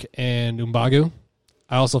Mark and Umbagu.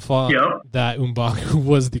 I also thought that Umbagu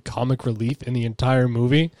was the comic relief in the entire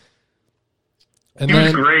movie. And He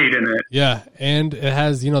was great in it. Yeah, and it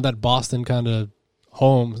has, that Boston kind of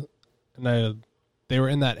home. And they were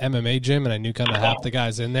in that MMA gym, and I knew kind of half the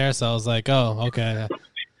guys in there, so I was like, oh, okay.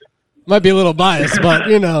 Might be a little biased, but,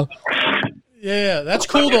 Yeah, that's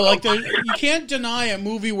cool, though. Like, you can't deny a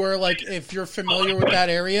movie where, like, if you're familiar with that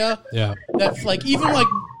area, yeah. that's, like, even, like,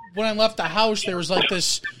 when I left the house, there was, like,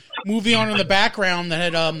 this movie on in the background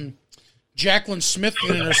that had Jacqueline Smith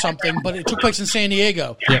in it or something, but it took place in San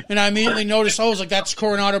Diego. Yeah. And I immediately noticed, I was like, that's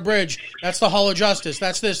Coronado Bridge. That's the Hall of Justice.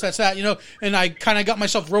 That's this, that's that, And I kind of got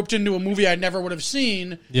myself roped into a movie I never would have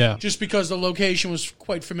seen just because the location was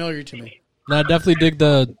quite familiar to me. And I definitely dig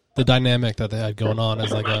the dynamic that they had going on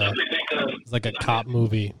as like a cop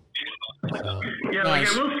movie. So. Yeah,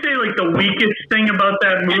 Nice. like I will say, like the weakest thing about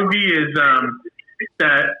that movie is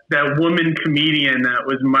that woman comedian that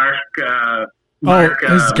was Mark.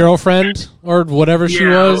 His girlfriend or whatever she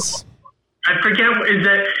was. I forget. Is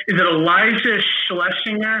it Elijah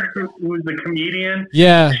Schlesinger who was the comedian?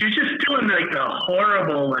 Yeah. She's just doing like a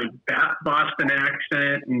horrible like Boston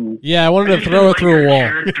accent and. Yeah, I wanted to throw her through a wall.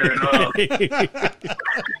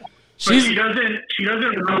 She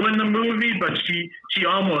doesn't ruin the movie, but she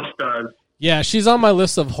almost does. Yeah, she's on my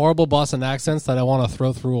list of horrible Boston accents that I want to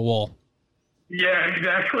throw through a wall. Yeah,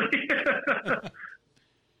 exactly.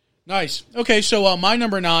 Nice. Okay, so my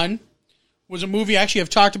number 9 was a movie. Actually, I've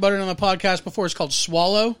talked about it on the podcast before. It's called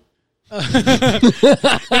Swallow.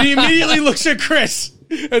 And he immediately looks at Chris.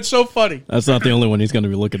 It's so funny. That's not the only one he's going to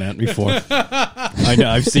be looking at me for. I know.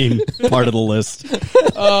 I've seen part of the list.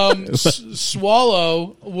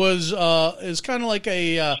 Swallow is kind of like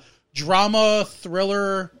a drama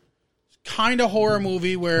thriller, kind of horror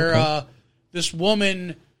movie where this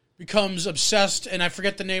woman becomes obsessed, and I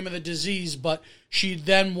forget the name of the disease, but she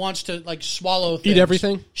then wants to like swallow things. Eat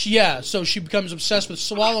everything? So she becomes obsessed with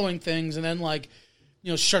swallowing things, and then like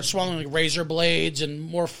she starts swallowing like razor blades and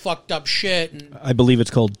more fucked up shit. And I believe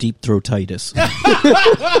it's called deep throatitis.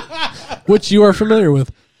 Which you are familiar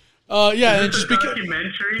with. and it just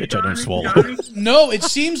documentary. Bitch, I don't swallow. Johnny? No, it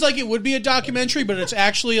seems like it would be a documentary, but it's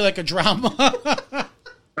actually like a drama.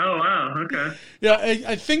 Oh wow, okay. Yeah,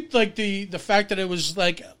 I think like the fact that it was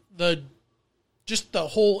like the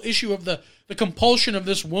whole issue of the compulsion of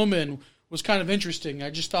this woman was kind of interesting. I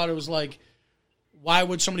just thought it was like, why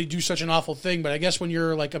would somebody do such an awful thing? But I guess when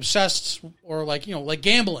you're like obsessed or like like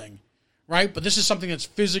gambling, right? But this is something that's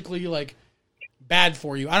physically like bad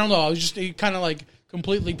for you. I don't know. It kind of like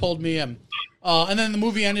completely pulled me in. And then the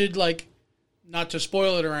movie ended like, not to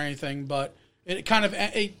spoil it or anything, but it kind of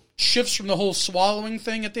it shifts from the whole swallowing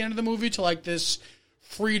thing at the end of the movie to like this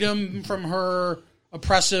freedom from her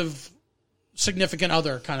oppressive significant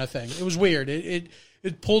other kind of thing. It was weird. It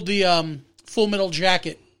pulled the Full Metal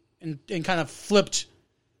Jacket and kind of flipped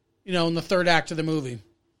in the third act of the movie.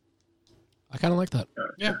 I kind of like that.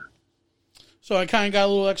 Yeah. So I kind of got a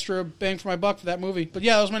little extra bang for my buck for that movie. But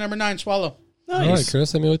yeah, that was my number 9, Swallow. Nice. All right,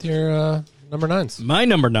 Chris, hit me with your number 9s. My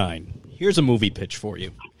number 9. Here's a movie pitch for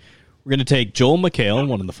you. We're going to take Joel McHale,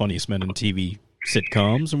 one of the funniest men in TV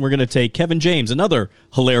sitcoms, and we're going to take Kevin James, another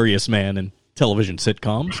hilarious man in television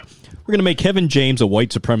sitcoms. We're going to make Kevin James a white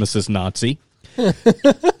supremacist Nazi.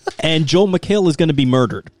 And Joel McHale is going to be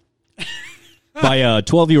murdered by a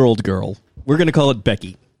 12-year-old girl. We're going to call it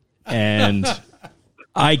Becky. And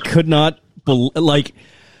I could not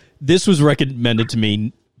this was recommended to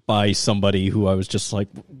me by somebody who I was just like,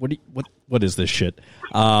 what is this shit?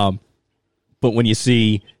 But when you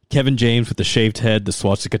see Kevin James with the shaved head, the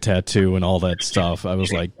swastika tattoo, and all that stuff, I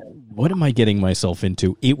was like, what am I getting myself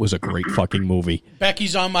into? It was a great fucking movie.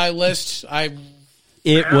 Becky's on my list.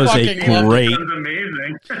 It was a great,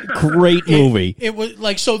 amazing. great movie. It was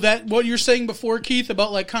like, so that what you're saying before, Keith,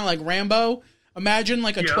 about like kind of like Rambo. Imagine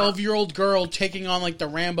like a 12-year-old girl taking on like the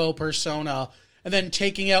Rambo persona and then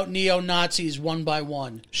taking out neo-Nazis one by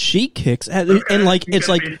one. She kicks, and like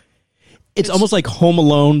it's almost like Home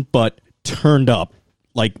Alone, but turned up.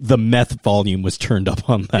 Like the meth volume was turned up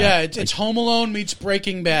on that. Yeah, it's Home Alone meets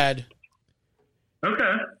Breaking Bad.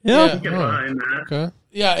 Okay. Yeah. Get behind that. Okay.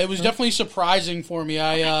 Yeah, it was definitely surprising for me.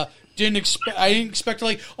 I didn't expect to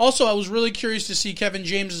like. Also, I was really curious to see Kevin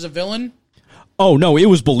James as a villain. Oh no, it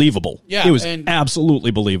was believable. Yeah, it was and absolutely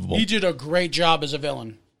believable. He did a great job as a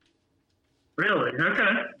villain. Really? Okay.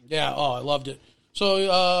 Yeah. Oh, I loved it.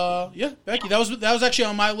 So, yeah, Becky, that was actually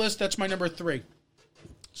on my list. That's my number 3.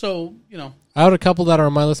 So, I had a couple that are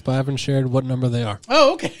on my list, but I haven't shared what number they are.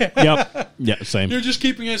 Oh, okay. Yep. Yeah. Same. You're just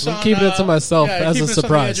keeping us I'm on. keeping it to myself as keeping a us on the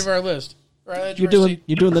surprise. edge of our list. Right, You're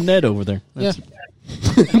doing the Ned over there. Yeah.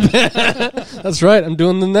 That's right. I'm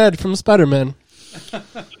doing the Ned from Spider-Man,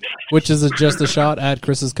 which is just a shot at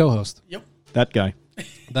Chris's co-host. Yep. That guy.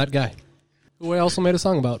 That guy, who I also made a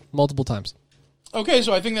song about multiple times. Okay,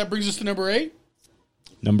 so I think that brings us to number 8.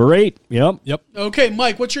 Number 8. Yep. Yep. Okay,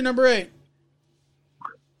 Mike, what's your number 8?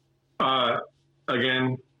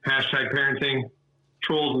 Again, #parenting,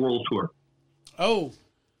 Trolls World Tour. Oh,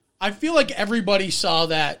 I feel like everybody saw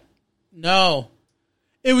that. No.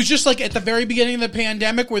 It was just like at the very beginning of the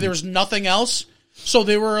pandemic where there was nothing else. So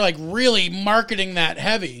they were like really marketing that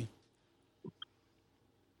heavy.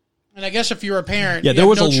 And I guess if you're a parent, Yeah, you there have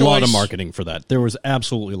was no a lot of choice. marketing for that. There was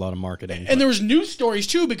absolutely a lot of marketing. And there was news stories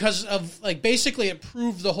too because of like basically it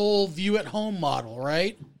proved the whole view at home model,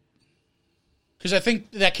 right? Because I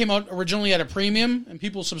think that came out originally at a premium and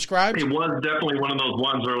people subscribed. It was definitely one of those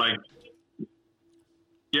ones where, like,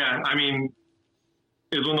 yeah, I mean,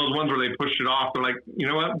 it was one of those ones where they pushed it off. They're like, you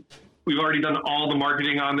know what? We've already done all the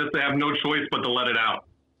marketing on this. They have no choice but to let it out.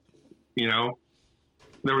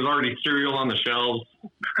 There was already cereal on the shelves.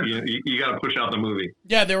 You got to push out the movie.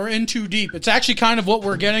 Yeah, they were in too deep. It's actually kind of what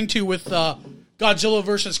we're getting to with Godzilla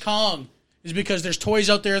versus Kong, is because there's toys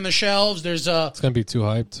out there in the shelves. There's It's gonna be too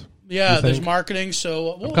hyped. yeah, there's marketing.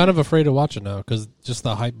 So I'm kind of afraid to watch it now because just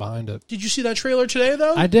the hype behind it. did you see that trailer today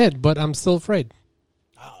though? I did, but I'm still afraid.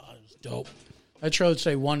 Dope. That trailer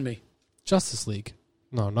today won me. Justice League.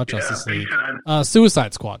 No, not Justice big League. time.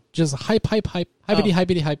 Suicide Squad. Just hypey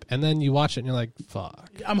hype, and then you watch it and you're like, fuck.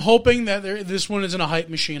 I'm hoping that this one isn't a hype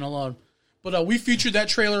machine alone. But we featured that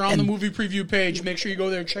trailer on the movie preview page. Make sure you go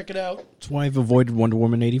there and check it out. That's why I've avoided Wonder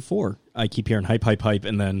Woman 84. I keep hearing hype,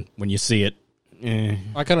 and then when you see it,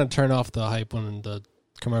 I kind of turn off the hype when the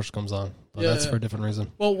commercial comes on, but that's for a different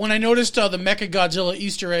reason. Well, when I noticed the Mecha Godzilla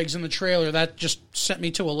Easter eggs in the trailer, that just sent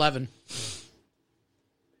me to 11.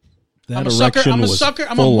 that I'm a sucker. erection I'm a was sucker.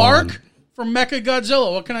 I'm a full mark on. for Mecha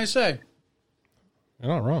Godzilla. What can I say?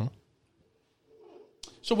 You're not wrong.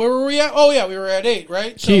 So where were we at? Oh yeah, we were at 8,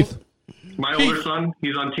 right? So, Keith. My older son,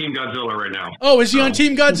 he's on Team Godzilla right now. Oh, is he on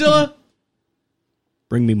Team Godzilla?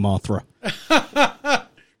 Bring me Mothra.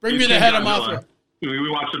 Bring me He's the Team head of Godzilla. Mothra. We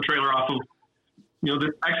watched the trailer off of, this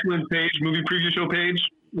excellent page, movie preview show page.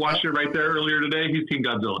 Watched it right there earlier today. He's Team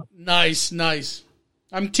Godzilla. Nice, nice.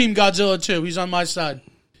 I'm Team Godzilla too. He's on my side.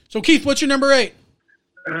 So Keith, what's your number 8?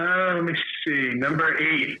 Let me see. Number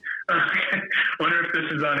 8. Wonder if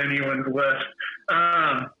this is on anyone's list.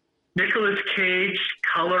 Nicolas Cage,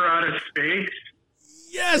 Color Out of Space.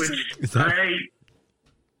 Yes. Which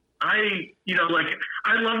I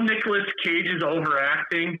love Nicolas Cage's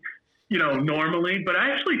overacting, normally, but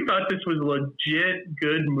I actually thought this was a legit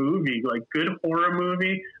good movie, like good horror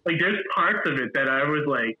movie. Like there's parts of it that I was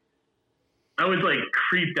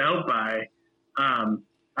creeped out by. I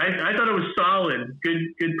thought it was solid,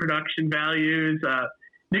 good production values.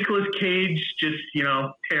 Nicolas Cage just,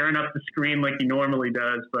 tearing up the screen like he normally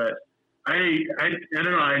does, but I don't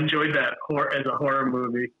know. I enjoyed that as a horror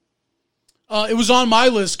movie. It was on my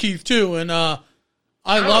list, Keith, too, and I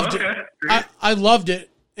loved it. Great. I loved it.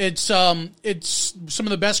 It's some of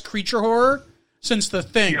the best creature horror since The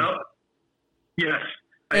Thing. Yep. Yes,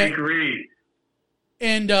 I agree.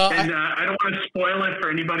 And I don't want to spoil it for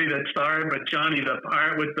anybody that saw it, but Johnny, the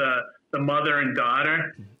part with the mother and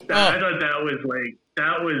daughter, I thought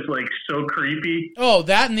that was like so creepy. Oh,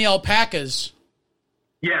 that and the alpacas.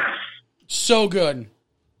 Yes. So good.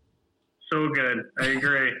 So good. I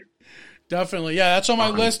agree. Definitely. Yeah, that's on my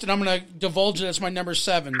list, and I'm going to divulge it. That's my number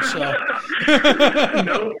 7. So.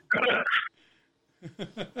 Nope.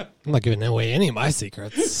 I'm not giving away any of my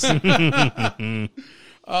secrets.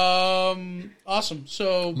 Awesome.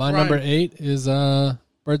 So My Brian, number 8 is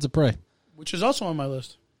Birds of Prey. which is also on my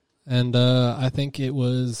list. And I think it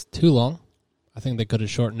was too long. I think they could have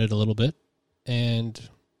shortened it a little bit. And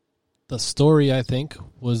the story, I think,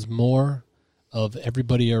 was more of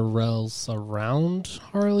everybody else around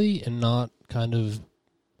Harley and not kind of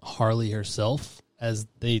Harley herself, as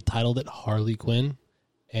they titled it Harley Quinn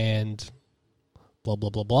and blah, blah,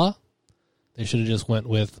 blah, blah. They should have just went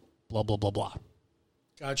with blah, blah, blah, blah.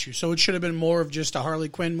 Got you. So it should have been more of just a Harley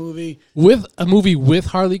Quinn movie. With a movie with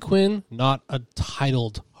Harley Quinn, not a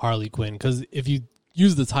titled Harley Quinn. Because if you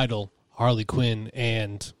use the title Harley Quinn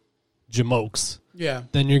and Jamokes, Yeah.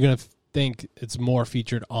 then you're going to think it's more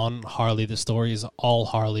featured on Harley. The story is all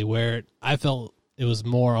Harley, where I felt it was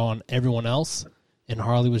more on everyone else, and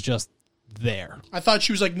Harley was just there. I thought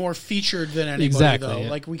she was like more featured than anybody, Exactly, though. yeah.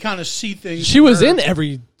 Like we kind of see things. She from was her. in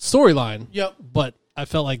every storyline, Yep. but I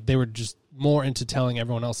felt like they were just more into telling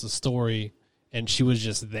everyone else's story, and she was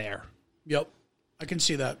just there. Yep. I can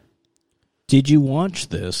see that. Did you watch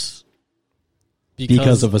this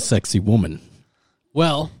because of a sexy woman?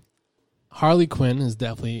 Well, Harley Quinn is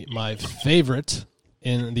definitely my favorite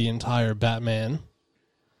in the entire Batman.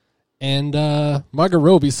 And Margot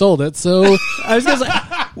Robbie sold it, so I was going to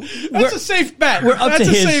say, That's a safe bet. we're up That's to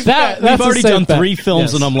a his- safe that- bet. that's we've a already safe done bet. 3 films,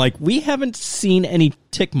 Yes. and I'm like, we haven't seen any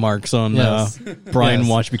tick marks on Yes. Brian Yes.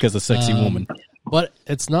 watch because of sexy woman. but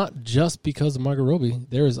it's not just because of Margot Robbie.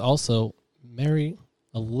 There is also Mary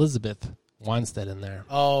Elizabeth Winstead in there.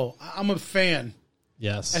 Oh, I'm a fan.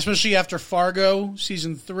 Yes. Especially after Fargo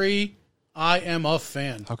season 3. I am a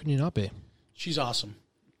fan. How can you not be? She's awesome.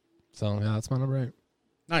 So, yeah, that's my number 8.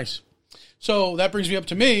 Nice. So that brings me up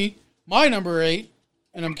to me. My number 8,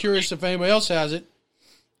 and I'm curious if anybody else has it,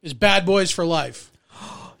 is Bad Boys for Life.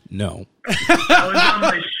 No.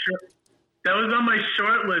 That was on my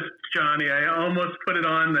short list, Johnny. I almost put it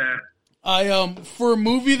on there. I for a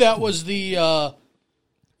movie that was the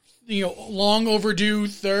long overdue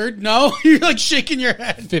third. No, you're like shaking your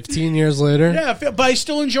head. 15 years later. Yeah, but I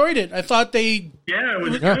still enjoyed it. I thought they. Yeah, it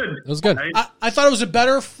was Yeah, good. it was good. I thought it was a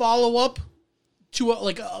better follow up to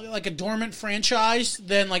a dormant franchise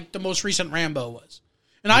than like the most recent Rambo was.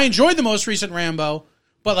 And I enjoyed the most recent Rambo,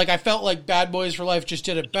 but like I felt like Bad Boys for Life just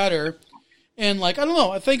did it better. And like I don't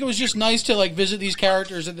know, I think it was just nice to like visit these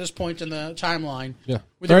characters at this point in the timeline. Yeah.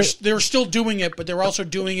 Where they were still doing it, but they were also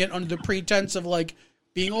doing it under the pretense of like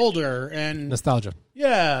being older and Nostalgia.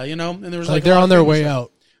 yeah, and there was Like like they're a lot on of their things way that-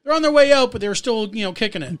 out. They're on their way out, but they were still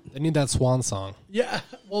kicking it. They need that swan song. Yeah.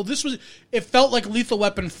 Well, it felt like Lethal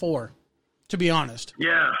Weapon 4, to be honest.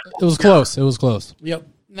 Yeah. It was close. It was close. Yep.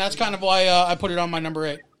 And that's kind of why I put it on my number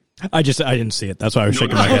 8. I didn't see it. That's why I was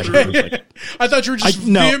shaking my head. I was like, I thought you were just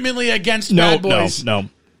no. vehemently against no, Bad Boys. no.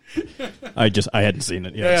 I hadn't seen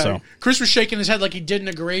it yet, Yeah. so. Chris was shaking his head like he didn't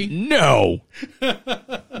agree. No.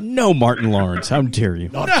 No, Martin Lawrence. How dare you?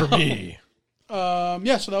 Not for me.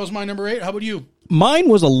 Yeah, so that was my number 8. How about you? Mine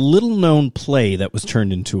was a little-known play that was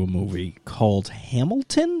turned into a movie called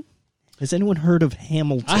Hamilton. Has anyone heard of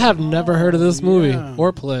Hamilton? I have never heard of this movie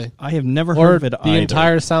or play I have never or heard of it the either.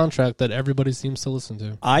 entire soundtrack that everybody seems to listen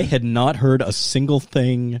to. I had not heard a single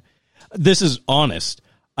thing. This is honest.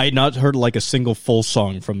 I had not heard like a single full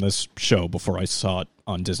song from this show before I saw it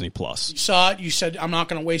on Disney Plus. You saw it, you said, I'm not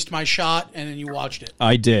going to waste my shot, and then you watched it.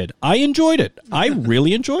 I did. I enjoyed it. I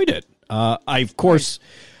really enjoyed it. I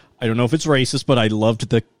don't know if it's racist, but I loved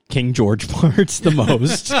the King George parts the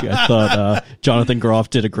most. I thought Jonathan Groff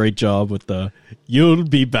did a great job with the "You'll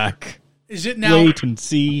be back." Is it now? Wait and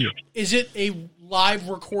see. Is it a live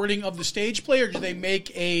recording of the stage play, or do they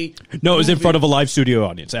make a? No, it was in movie? front of a live studio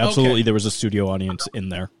audience. Absolutely, Okay. there was a studio audience in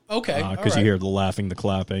there. Okay, all because you right. hear the laughing, the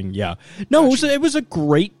clapping. Yeah, no, it was a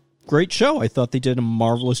great show. I thought they did a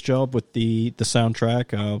marvelous job with the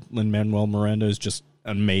soundtrack. Lin-Manuel Miranda is just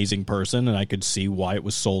an amazing person, and I could see why it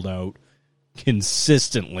was sold out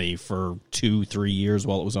consistently for 2-3 years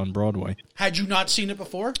while it was on Broadway. Had you not seen it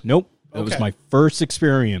before? Nope. It was Okay. my first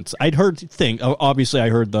experience. I'd heard obviously I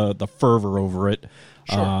heard the fervor over it.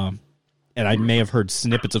 Sure. And I may have heard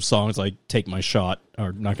snippets of songs like Take My Shot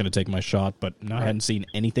or Not Gonna Take My Shot, but I hadn't seen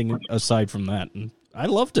anything aside from that. And I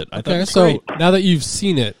loved it. I thought it Okay, was so great. now that you've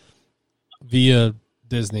seen it via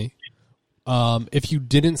Disney, if you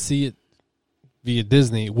didn't see it via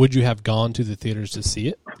Disney, would you have gone to the theaters to see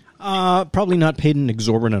it? Probably not paid an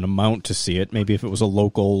exorbitant amount to see it. Maybe if it was a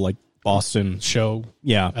local, like Boston, Show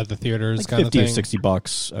yeah, at the theaters, like kind 50 of or thing. 60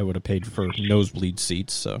 bucks, I would have paid for nosebleed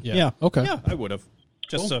seats. So Yeah. Okay. yeah, I would have.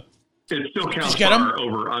 Just It still counts you get 'em? far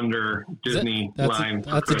over under Disney That's line.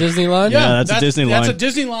 that's a Disney line. Yeah. that's a Disney That's line. a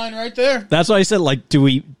Disney line right there. that's why I said, like, do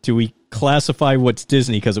we classify what's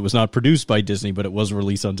Disney because it was not produced by Disney, but it was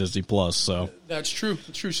released on Disney Plus. So That's true.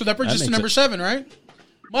 That's true. So that brings That us to makes number it- 7, right?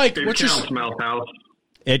 Mike, It what's counts, your Mouthhouse.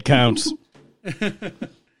 it counts.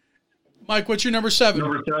 Mike? What's your number 7?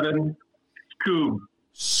 Number 7, Scoob.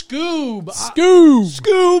 Scoob.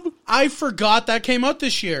 Scoob. I forgot that came out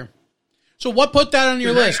this year. So what put that on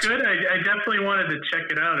your Is that list? good? I definitely wanted to check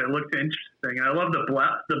it out. It looked interesting. I love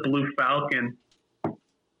the Blue Falcon.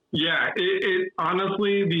 Yeah, it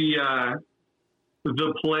honestly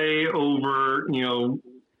the play over,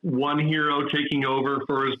 one hero taking over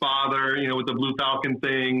for his father, with the Blue Falcon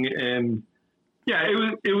thing, and yeah,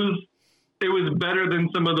 it was better than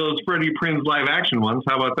some of those Freddie Prinze live action ones.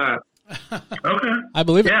 How about that? Okay. I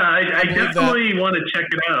believe it. Yeah, I believe that. definitely want to check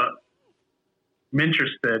it out. I'm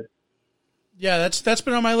interested. Yeah, that's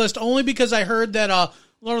been on my list only because I heard that a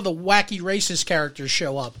lot of the wacky racist characters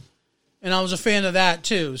show up, and I was a fan of that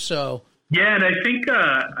too. So Yeah, and I think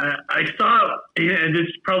I saw, and this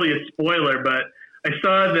is probably a spoiler, but I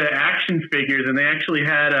saw the action figures, and they actually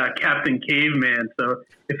had Captain Caveman. So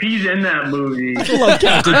if he's in that movie, I love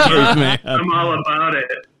Captain Caveman. I'm all about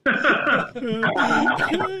it.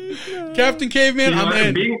 Captain Caveman,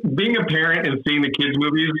 I'm in. Being a parent and seeing the kids'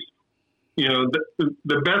 movies,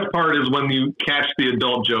 the best part is when you catch the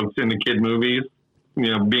adult jokes in the kid movies.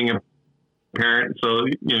 Being a parent, so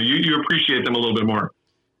you appreciate them a little bit more.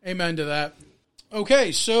 Amen to that.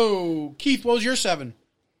 Okay, so Keith, what was your 7?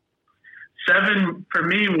 7 for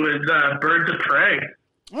me was Birds of Prey.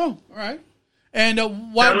 Oh, all right. And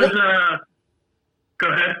why? That was go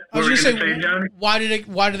ahead. I was What were going you to gonna say, Johnny?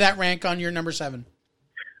 why did that rank on your number 7?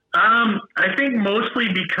 I think mostly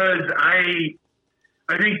because I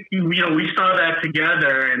think we saw that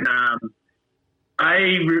together, and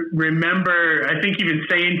I remember I think even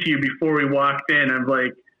saying to you before we walked in, I'm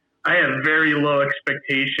like, I have very low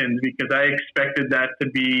expectations because I expected that to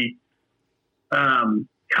be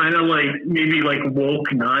kind of like maybe like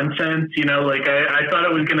woke nonsense, like I thought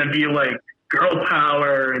it was going to be like girl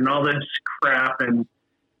power and all this crap, and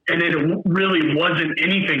it really wasn't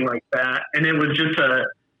anything like that, and it was just a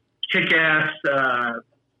kick-ass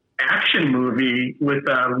action movie with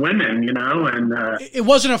women, and It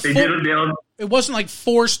wasn't a they full, did they all, it wasn't like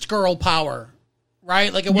forced girl power,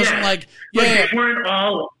 right? Like it wasn't Yeah. like they weren't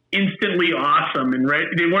all instantly awesome, and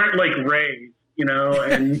they weren't like Ray,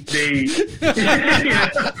 and they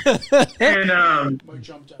and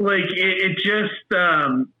like it just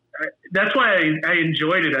that's why I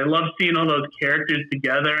enjoyed it. I loved seeing all those characters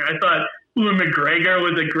together. I thought Ewan McGregor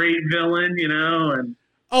was a great villain, and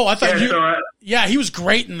Oh, I thought yeah, so he was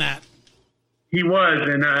great in that. he was,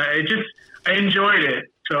 and I enjoyed it,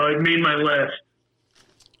 so it made my list.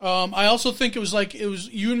 I also think it was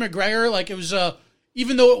Ewan McGregor. Like it was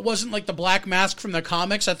even though it wasn't like the Black Mask from the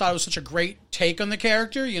comics, I thought it was such a great take on the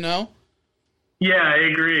character. Yeah, I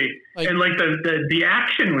agree. Like- And like the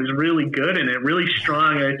action was really good in it, really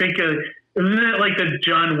strong. I think isn't it like the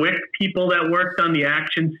John Wick people that worked on the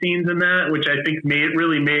action scenes in that, which I think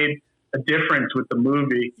really made a difference with the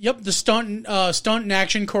movie. Yep, the stunt and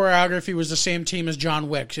action choreography was the same team as John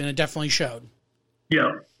Wick, and it definitely showed.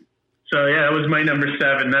 Yeah. So yeah, it was my number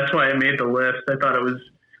 7. That's why I made the list. I thought it was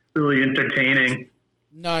really entertaining.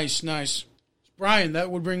 Nice. Brian, that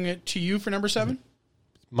would bring it to you for number 7?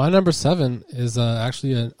 My number 7 is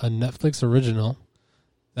actually a Netflix original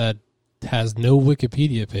that has no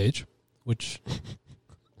Wikipedia page, which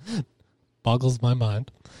boggles my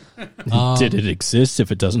mind. Did it exist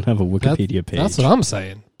if it doesn't have a Wikipedia page? That's what I'm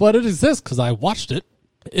saying. But it exists because I watched it.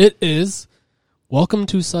 It is Welcome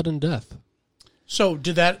to Sudden Death. So,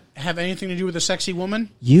 did that have anything to do with a sexy woman?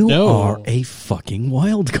 You No. are a fucking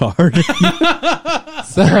wild card.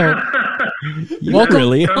 So You Welcome-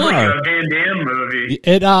 really Sounds like are. a Van Damme movie.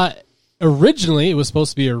 it originally it was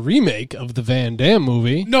supposed to be a remake of the Van Damme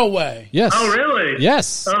movie. No way. Yes. Oh, really?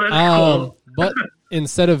 Yes. Oh, that's cool. But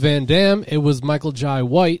instead of Van Damme, it was Michael Jai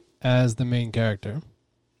White as the main character.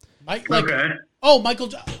 Mike, Okay. Oh, Michael.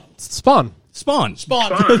 Spawn. Spawn.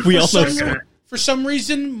 Spawn. We all know some, Spawn. For some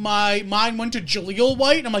reason, my mind went to Jaleel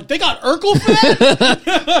White, and I'm like, they got Urkel for that?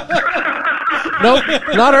 Nope,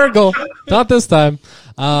 not Urkel. Not this time.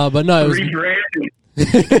 But no, it was Rebranding.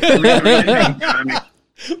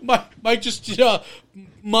 Mike just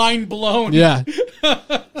mind blown. yeah.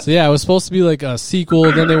 So yeah, it was supposed to be like a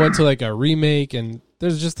sequel. Then they went to like a remake, and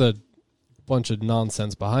there's just a bunch of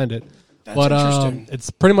nonsense behind it. That's But interesting. it's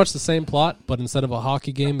pretty much the same plot, but instead of a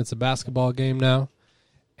hockey game, it's a basketball game now.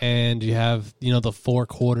 And you have, the 4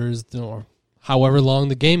 quarters or however long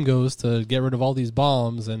the game goes to get rid of all these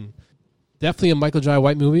bombs. And definitely a Michael Jai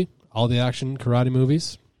White movie. All the action karate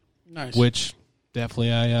movies, Nice. which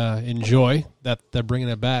definitely I enjoy that they're bringing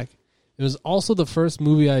it back. It was also the first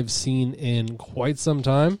movie I've seen in quite some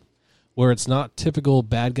time where it's not typical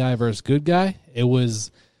bad guy versus good guy. It was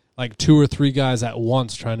like 2 or 3 guys at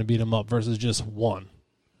once trying to beat him up versus just one.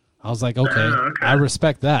 I was like, okay, I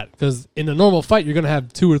respect that, because in a normal fight, you're going to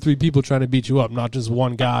have 2 or 3 people trying to beat you up, not just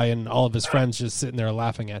one guy and all of his friends just sitting there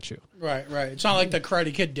laughing at you. Right. It's not like the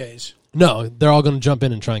Karate Kid days. No, they're all going to jump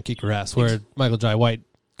in and try and kick your ass, where Michael Jai White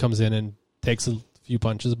comes in and takes a few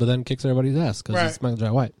punches, but then kicks everybody's ass because it's Michael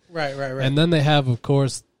Jai White. Right. And then they have, of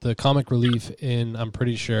course, the comic relief in, I'm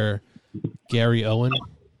pretty sure, Gary Owen.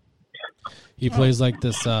 He plays like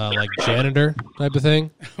this like janitor type of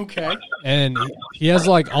thing. Okay. And he has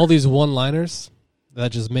like all these one-liners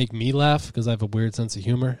that just make me laugh because I have a weird sense of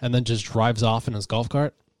humor, and then just drives off in his golf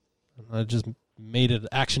cart. It just made an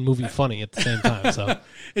action movie funny at the same time. So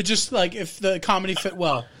It just like if the comedy fit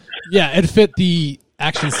well. yeah, it fit the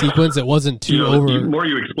action sequence. It wasn't too over. The more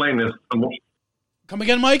you explain this, the more, Come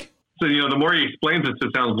again, Mike? so the more he explains this, it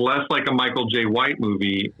sounds less like a Michael J. White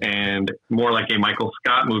movie and more like a Michael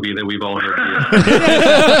Scott movie that we've all heard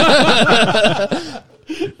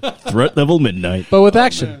here. Threat level midnight. But with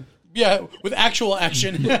action. Yeah, with actual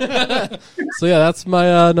action. So yeah, that's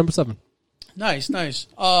my number 7. Nice.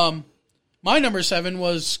 My number 7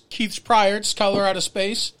 was Keith's Pryor's Color Out of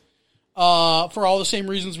Space. For all the same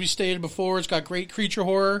reasons we stated before, it's got great creature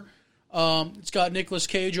horror. It's got Nicolas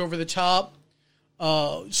Cage over the top.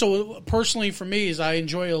 So personally for me is I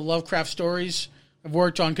enjoy Lovecraft stories. I've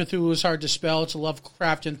worked on Cthulhu is Hard to Spell. It's a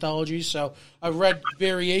Lovecraft anthology. So I've read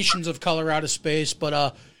variations of Color Out of Space.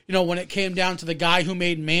 But, when it came down to the guy who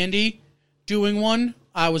made Mandy doing one,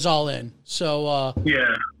 I was all in. So,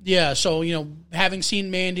 yeah. So, having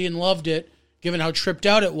seen Mandy and loved it, given how tripped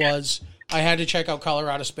out it was, I had to check out Color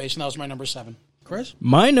Out of Space, and that was my number 7. Chris?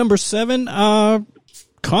 My number 7,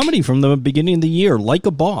 comedy from the beginning of the year, Like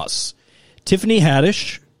a Boss. Tiffany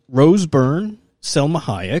Haddish, Rose Byrne, Selma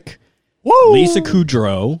Hayek, Lisa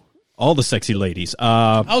Kudrow, all the sexy ladies.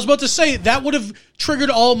 I was about to say, that would have triggered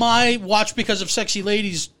all my watch because of sexy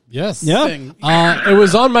ladies Yes. Yeah. thing. It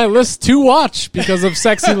was on my list to watch because of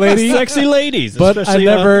Sexy Lady. Sexy ladies. But I especially,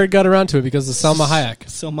 never got around to it because of Selma Hayek.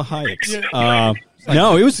 Selma Hayek.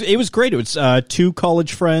 No, it was great. It was 2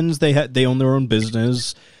 college friends. They own their own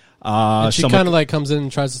business. She kind of like comes in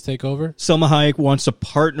and tries to take over. Selma Hayek wants to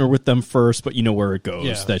partner with them first, but you know where it goes.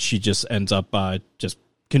 Yeah. That she just ends up just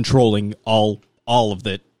controlling all of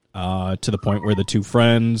it to the point where the 2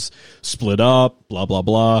 friends split up. Blah blah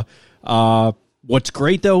blah. What's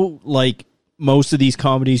great though, like most of these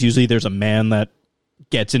comedies, usually there's a man that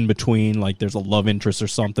gets in between, like there's a love interest or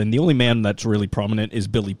something. The only man that's really prominent is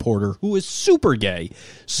Billy Porter, who is super gay.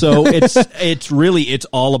 So it's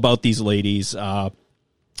all about these ladies.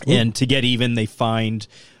 And to get even, they find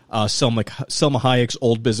Selma Hayek's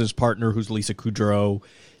old business partner, who's Lisa Kudrow.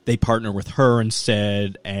 They partner with her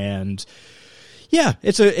instead, and yeah,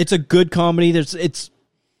 it's a good comedy. It's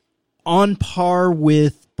on par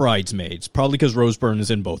with Bridesmaids, probably because Rose Byrne is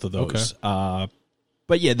in both of those. Okay.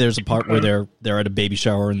 But yeah, there's a part where they're at a baby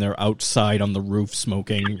shower and they're outside on the roof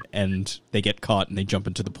smoking, and they get caught and they jump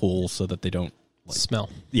into the pool so that they don't Smell.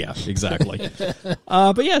 Yeah, exactly.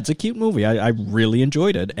 But yeah, it's a cute movie. I really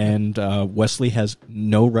enjoyed it, and Wesley has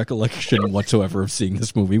no recollection whatsoever of seeing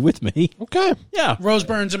this movie with me. Okay. Yeah, Rose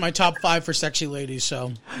Byrne's in my top 5 for sexy ladies,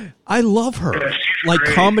 so I love her. Like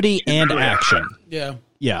comedy and action. yeah.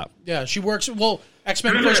 Yeah. She works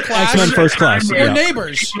X-Men First Class. X-Men First Class. Or Yeah.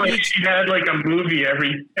 Neighbors. Like she had like a movie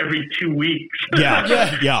every 2 weeks.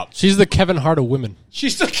 Yeah. She's the Kevin Hart of women.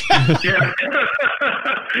 She's the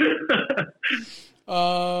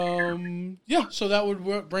Yeah. so that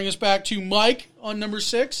would bring us back to Mike on number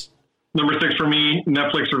 6. Number 6 for me,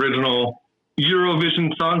 Netflix original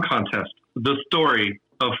Eurovision Song Contest, The Story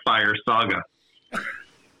of Fire Saga.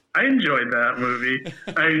 I enjoyed that movie.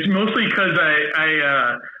 Mostly because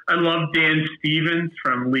I love Dan Stevens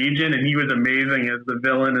from Legion, and he was amazing as the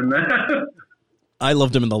villain in that. I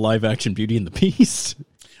loved him in the live action Beauty and the Beast.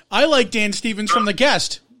 I like Dan Stevens from The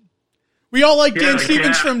Guest. We all like Dan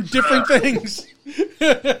Stevens from different things.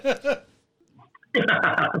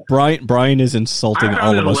 Brian is insulting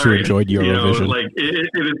all of us who enjoyed Eurovision.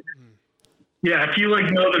 If you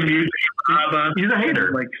know the music, he's a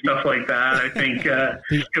hater. Stuff like that. I think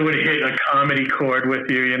it would hit a comedy chord with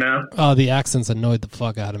you. You know. Oh, the accents annoyed the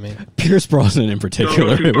fuck out of me. Pierce Brosnan in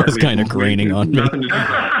particular, it was kind of graining on me.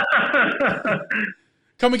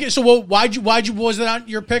 Come again. So, why'd you was that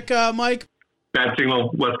your pick, Mike? Bad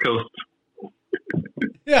Signal, West Coast.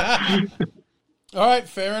 Yeah. All right,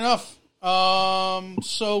 fair enough.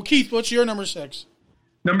 So Keith, what's your number 6?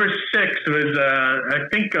 Number 6 was I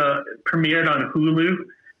think premiered on Hulu,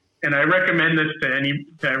 and I recommend this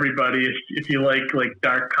to everybody if you like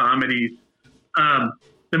dark comedies.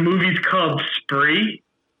 The movie's called Spree,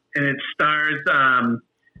 and it stars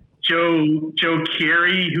Joe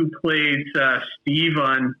Keery, who plays Steve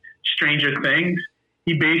on Stranger Things.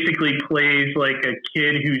 He basically plays a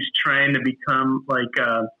kid who's trying to become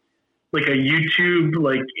a YouTube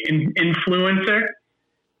influencer,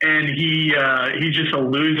 and he's just a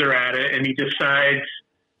loser at it. And he decides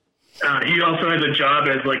he also has a job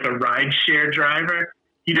as a rideshare driver.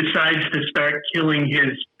 He decides to start killing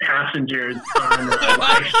his passengers on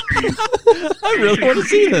live stream. I really want to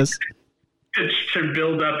see this. To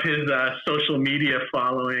build up his social media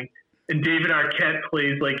following. And David Arquette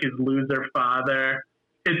plays his loser father.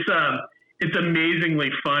 It's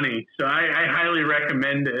amazingly funny. So I highly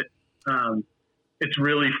recommend it. It's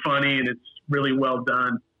really funny and it's really well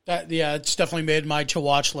done. It's definitely made my to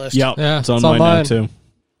watch list. Yep. Yeah, it's on mine now too.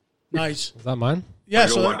 Nice. Is that mine? Yeah.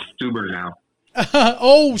 So watch Stuber now.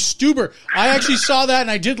 Oh, Stuber! I actually saw that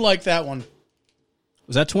and I did like that one.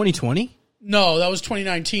 Was that 2020? No, that was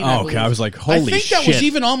 2019. Oh, okay. I was like, holy shit. I think that was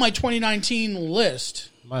even on my 2019 list.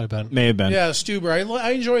 Might have been. May have been. Yeah, Stuber.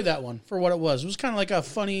 I enjoyed that one for what it was. It was kind of like a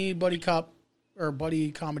funny buddy cop or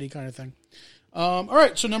buddy comedy kind of thing. All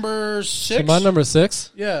right, so number 6. So my number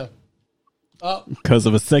 6? Yeah. Because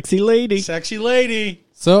of a sexy lady. Sexy lady.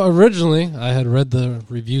 So originally, I had read the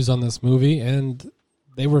reviews on this movie, and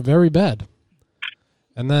they were very bad.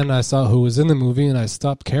 And then I saw who was in the movie, and I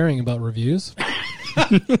stopped caring about reviews.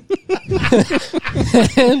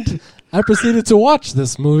 And I proceeded to watch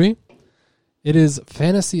this movie. It is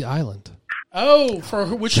Fantasy Island. Oh, for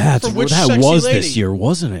which that sexy was lady? this year,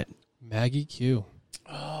 wasn't it? Maggie Q.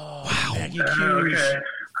 Oh, wow. Maggie Q. Okay.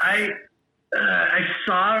 I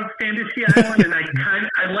saw Fantasy Island and I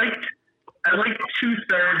liked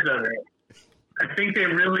 2/3 of it. I think they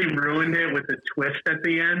really ruined it with the twist at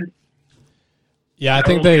the end. Yeah, I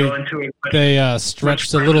think they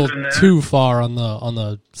stretched a little too far on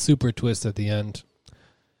the super twist at the end.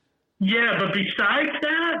 Yeah, but besides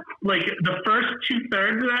that, the first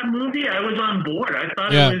 2/3 of that movie, I was on board. I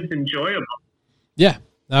thought it was enjoyable. Yeah,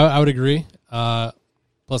 I would agree.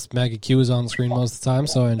 Plus, Maggie Q was on the screen most of the time,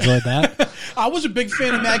 so I enjoyed that. I was a big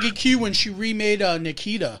fan of Maggie Q when she remade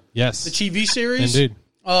Nikita. Yes. The TV series. Indeed.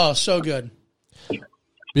 Oh, so good.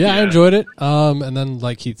 Yeah, I enjoyed it. And then,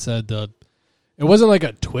 like Keith said, it wasn't like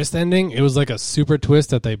a twist ending. It was like a super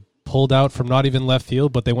twist that they pulled out from not even left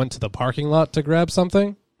field, but they went to the parking lot to grab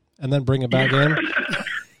something and then bring it back in.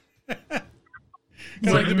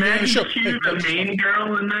 Was Maggie Q the main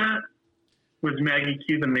girl in that? Was Maggie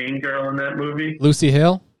Q the main girl in that movie? Lucy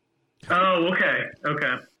Hale. Oh, okay.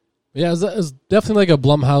 Yeah, it was definitely like a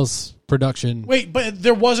Blumhouse production. Wait, but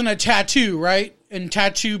there wasn't a tattoo, right? And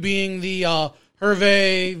tattoo being the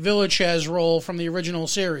Hervé Villechaize role from the original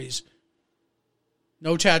series.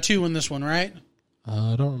 No tattoo in this one, right?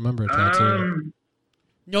 I don't remember a tattoo.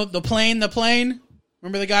 No, the plane.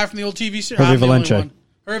 Remember the guy from the old TV series? Hervé Villechaize.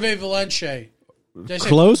 Hervé Villechaize.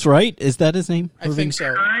 Close, right? Is that his name? I think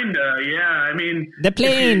so. Kinda, yeah. I mean, the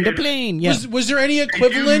plane. Yeah. Was there any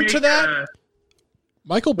equivalent to that?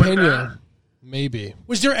 Michael Pena, maybe.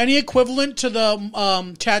 Was there any equivalent to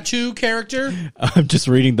the tattoo character? I'm just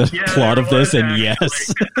reading the plot of this, and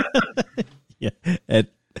yes,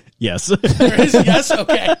 yes. There is, yes.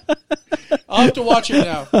 Okay, I'll have to watch it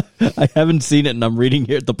now. I haven't seen it, and I'm reading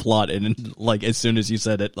here the plot, and as soon as you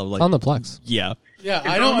said it, I'm like, on the Plex. Yeah. Yeah,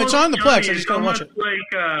 I know it's on the Plex. I just gotta watch it.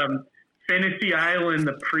 Like Fantasy Island,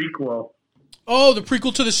 the prequel. Oh, the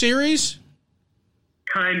prequel to the series?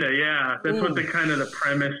 Kinda, yeah. That's what the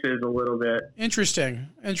premise is a little bit. Interesting.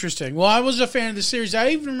 Well, I was a fan of the series. I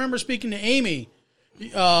even remember speaking to Amy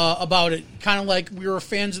about it. Kind of like we were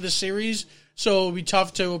fans of the series, so it'd be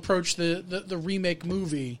tough to approach the remake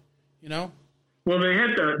movie. You know. Well, they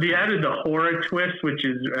added the horror twist, which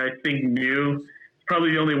is I think new.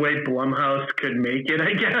 Probably the only way Blumhouse could make it,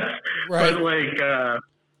 I guess. Right. But like I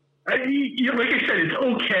said, it's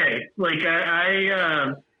okay. Like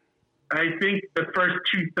I think the first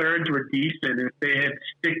 2/3 were decent. If they had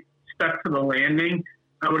stuck to the landing,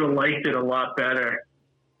 I would have liked it a lot better.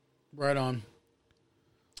 Right on.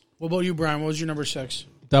 What about you, Brian? What was your number 6?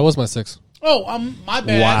 That was my 6. Oh, my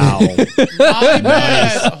bad. Wow. My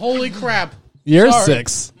bad. Holy crap. Your Sorry.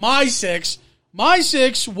 6. My 6. My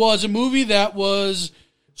 6 was a movie that was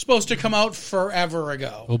supposed to come out forever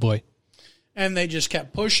ago. Oh, boy. And they just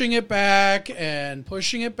kept pushing it back and,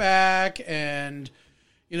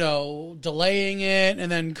 you know, delaying it,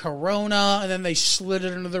 and then Corona, and then they slid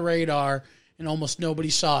it under the radar, and almost nobody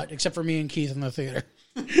saw it, except for me and Keith in the theater.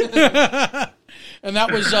 And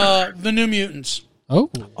that was The New Mutants. Oh.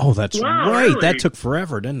 Oh, that's Wow, right. really? That took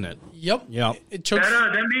forever, didn't it? Yep. Yep. It took...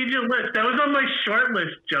 That made your list. That was on my short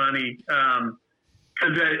list, Johnny.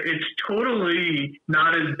 Because it's totally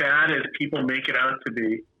not as bad as people make it out to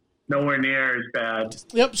be. Nowhere near as bad.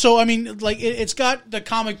 Yep. So, I mean, like, it's got the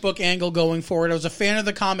comic book angle going for it. I was a fan of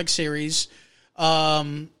the comic series.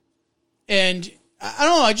 And I don't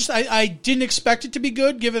know. I didn't expect it to be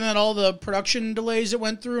good, given that all the production delays it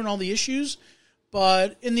went through and all the issues.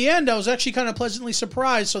 But in the end, I was actually kind of pleasantly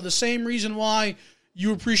surprised. So the same reason why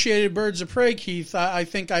you appreciated Birds of Prey, Keith, I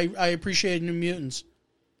think I appreciated New Mutants.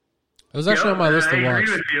 It was actually on my list to I watch.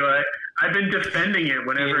 agree with you. I've been defending it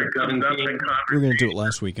whenever it comes up in We were conversation. going to do it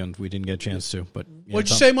last weekend. We didn't get a chance to. But yeah, What'd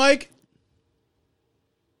you say, Mike?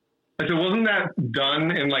 I said, wasn't that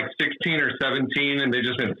done in like 16 or 17 and they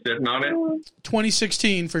just been sitting on it?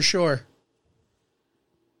 2016, for sure.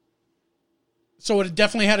 So it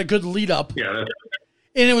definitely had a good lead up. Yeah, that's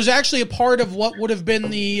And it was actually a part of what would have been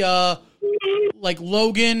the, like,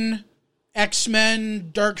 Logan, X-Men,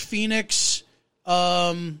 Dark Phoenix,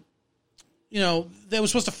 you know, that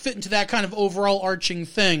was supposed to fit into that kind of overall arching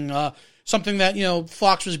thing. Something that, you know,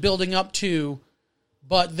 Fox was building up to.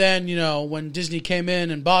 But then, you know, when Disney came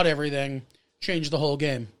in and bought everything, changed the whole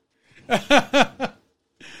game. And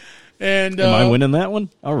Am I winning that one?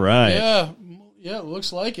 All right. Yeah, it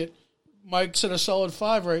looks like it. Mike's at a solid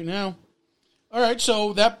 5 right now. All right,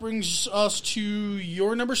 so that brings us to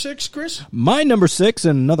your number 6, Chris. My number 6,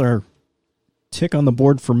 and another tick on the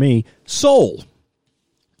board for me, Soul.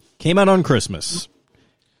 Came out on Christmas.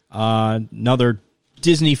 Another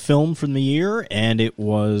Disney film from the year, and it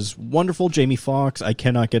was wonderful. Jamie Foxx. I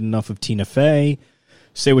cannot get enough of Tina Fey.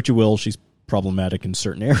 Say what you will, she's problematic in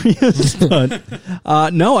certain areas.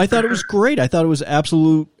 But no, I thought it was great. I thought it was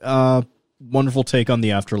absolute wonderful take on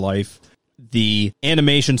the afterlife. The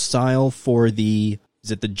animation style for is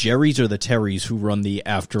it the Jerrys or the Terrys who run the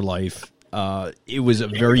afterlife? It was a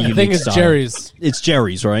very unique I think it's style. Jerry's. It's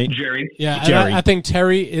Jerry's, right? Jerry. Yeah, and Jerry. I think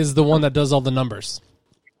Terry is the one that does all the numbers.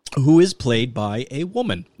 Who is played by a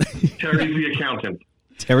woman. Terry's the accountant.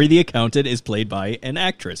 Terry the accountant is played by an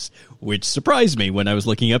actress, which surprised me when I was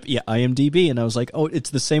looking up IMDb, and I was like, oh, it's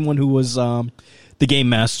the same one who was the Game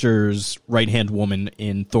Master's right-hand woman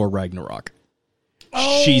in Thor Ragnarok.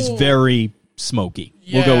 Oh. She's very smoky.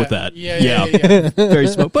 We'll go with that. Yeah. Very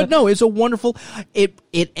smoky. But no, it's a wonderful...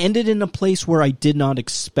 It ended in a place where I did not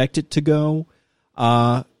expect it to go,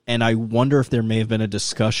 and I wonder if there may have been a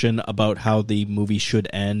discussion about how the movie should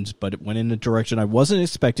end, but it went in a direction I wasn't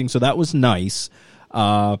expecting, so that was nice.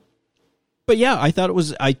 But yeah, I thought it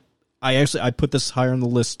was... I put this higher on the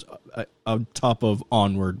list on top of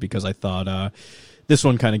Onward because I thought this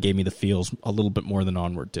one kind of gave me the feels a little bit more than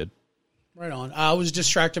Onward did. Right on. I was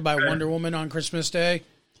distracted by Wonder Woman on Christmas Day.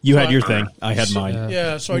 You had your thing. I had mine.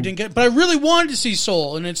 Yeah, so I didn't get... But I really wanted to see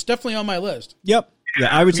Soul, and it's definitely on my list. Yep. Yeah,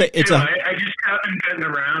 I would say it's I just haven't gotten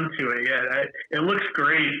around to it yet. It looks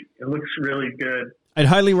great. It looks really good. I'd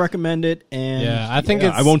highly recommend it, and Yeah, I think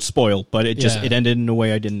it's... I won't spoil, but it Yeah. it ended in a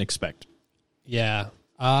way I didn't expect. Yeah,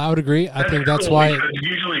 I would agree. I think that's cool why... because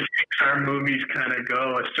usually Pixar movies kind of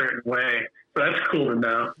go a certain way. So that's cool to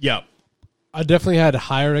know. Yeah. I definitely had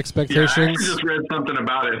higher Yeah, I expectations. actually just read something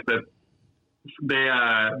about it that they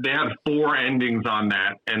had 4 endings on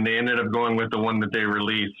that, and they ended up going with the one that they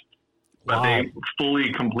released. But Wow. they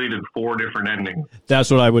fully completed 4 different endings.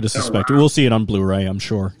 That's what I would have suspected. We'll see it on Blu-ray, I'm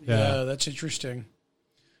sure. Yeah, that's interesting.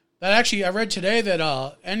 That actually, I read today that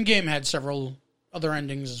Endgame had several other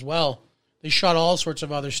endings as well. They shot all sorts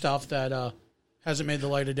of other stuff that hasn't made the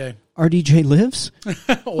light of day. RDJ lives?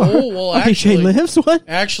 Oh, well, RDJ actually, lives? What?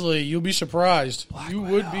 actually, you'll be surprised. You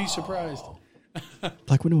would be surprised.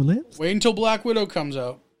 Black Widow lives? Wait until Black Widow comes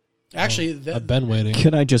out. Actually, I've been waiting.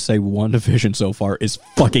 Can I just say WandaVision so far is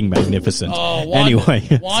fucking magnificent. Anyway.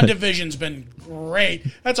 WandaVision's been great.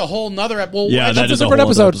 That's a whole nother... Well, Yeah, that a is a whole different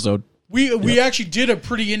other episode. episode. We actually did a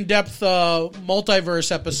pretty in-depth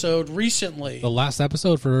multiverse episode recently. The last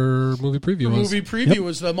episode for movie preview was... Movie preview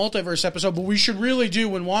was the multiverse episode, but we should really do,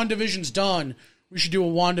 when WandaVision's done, we should do a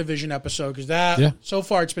WandaVision episode because that Yeah. so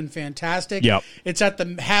far it's been fantastic. Yep. It's at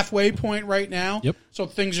the halfway point right now. Yep. So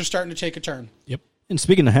things are starting to take a turn. Yep. And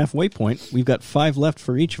speaking of halfway point, we've got 5 left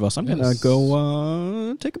for each of us. I'm going Yes. to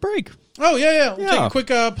go take a break. Oh yeah. We'll take Yeah. a quick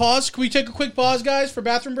pause. Can we take a quick pause, guys, for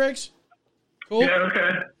bathroom breaks? Cool. Yeah, okay.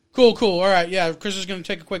 Cool. All right. Yeah. Chris is going to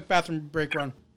take a quick bathroom break run.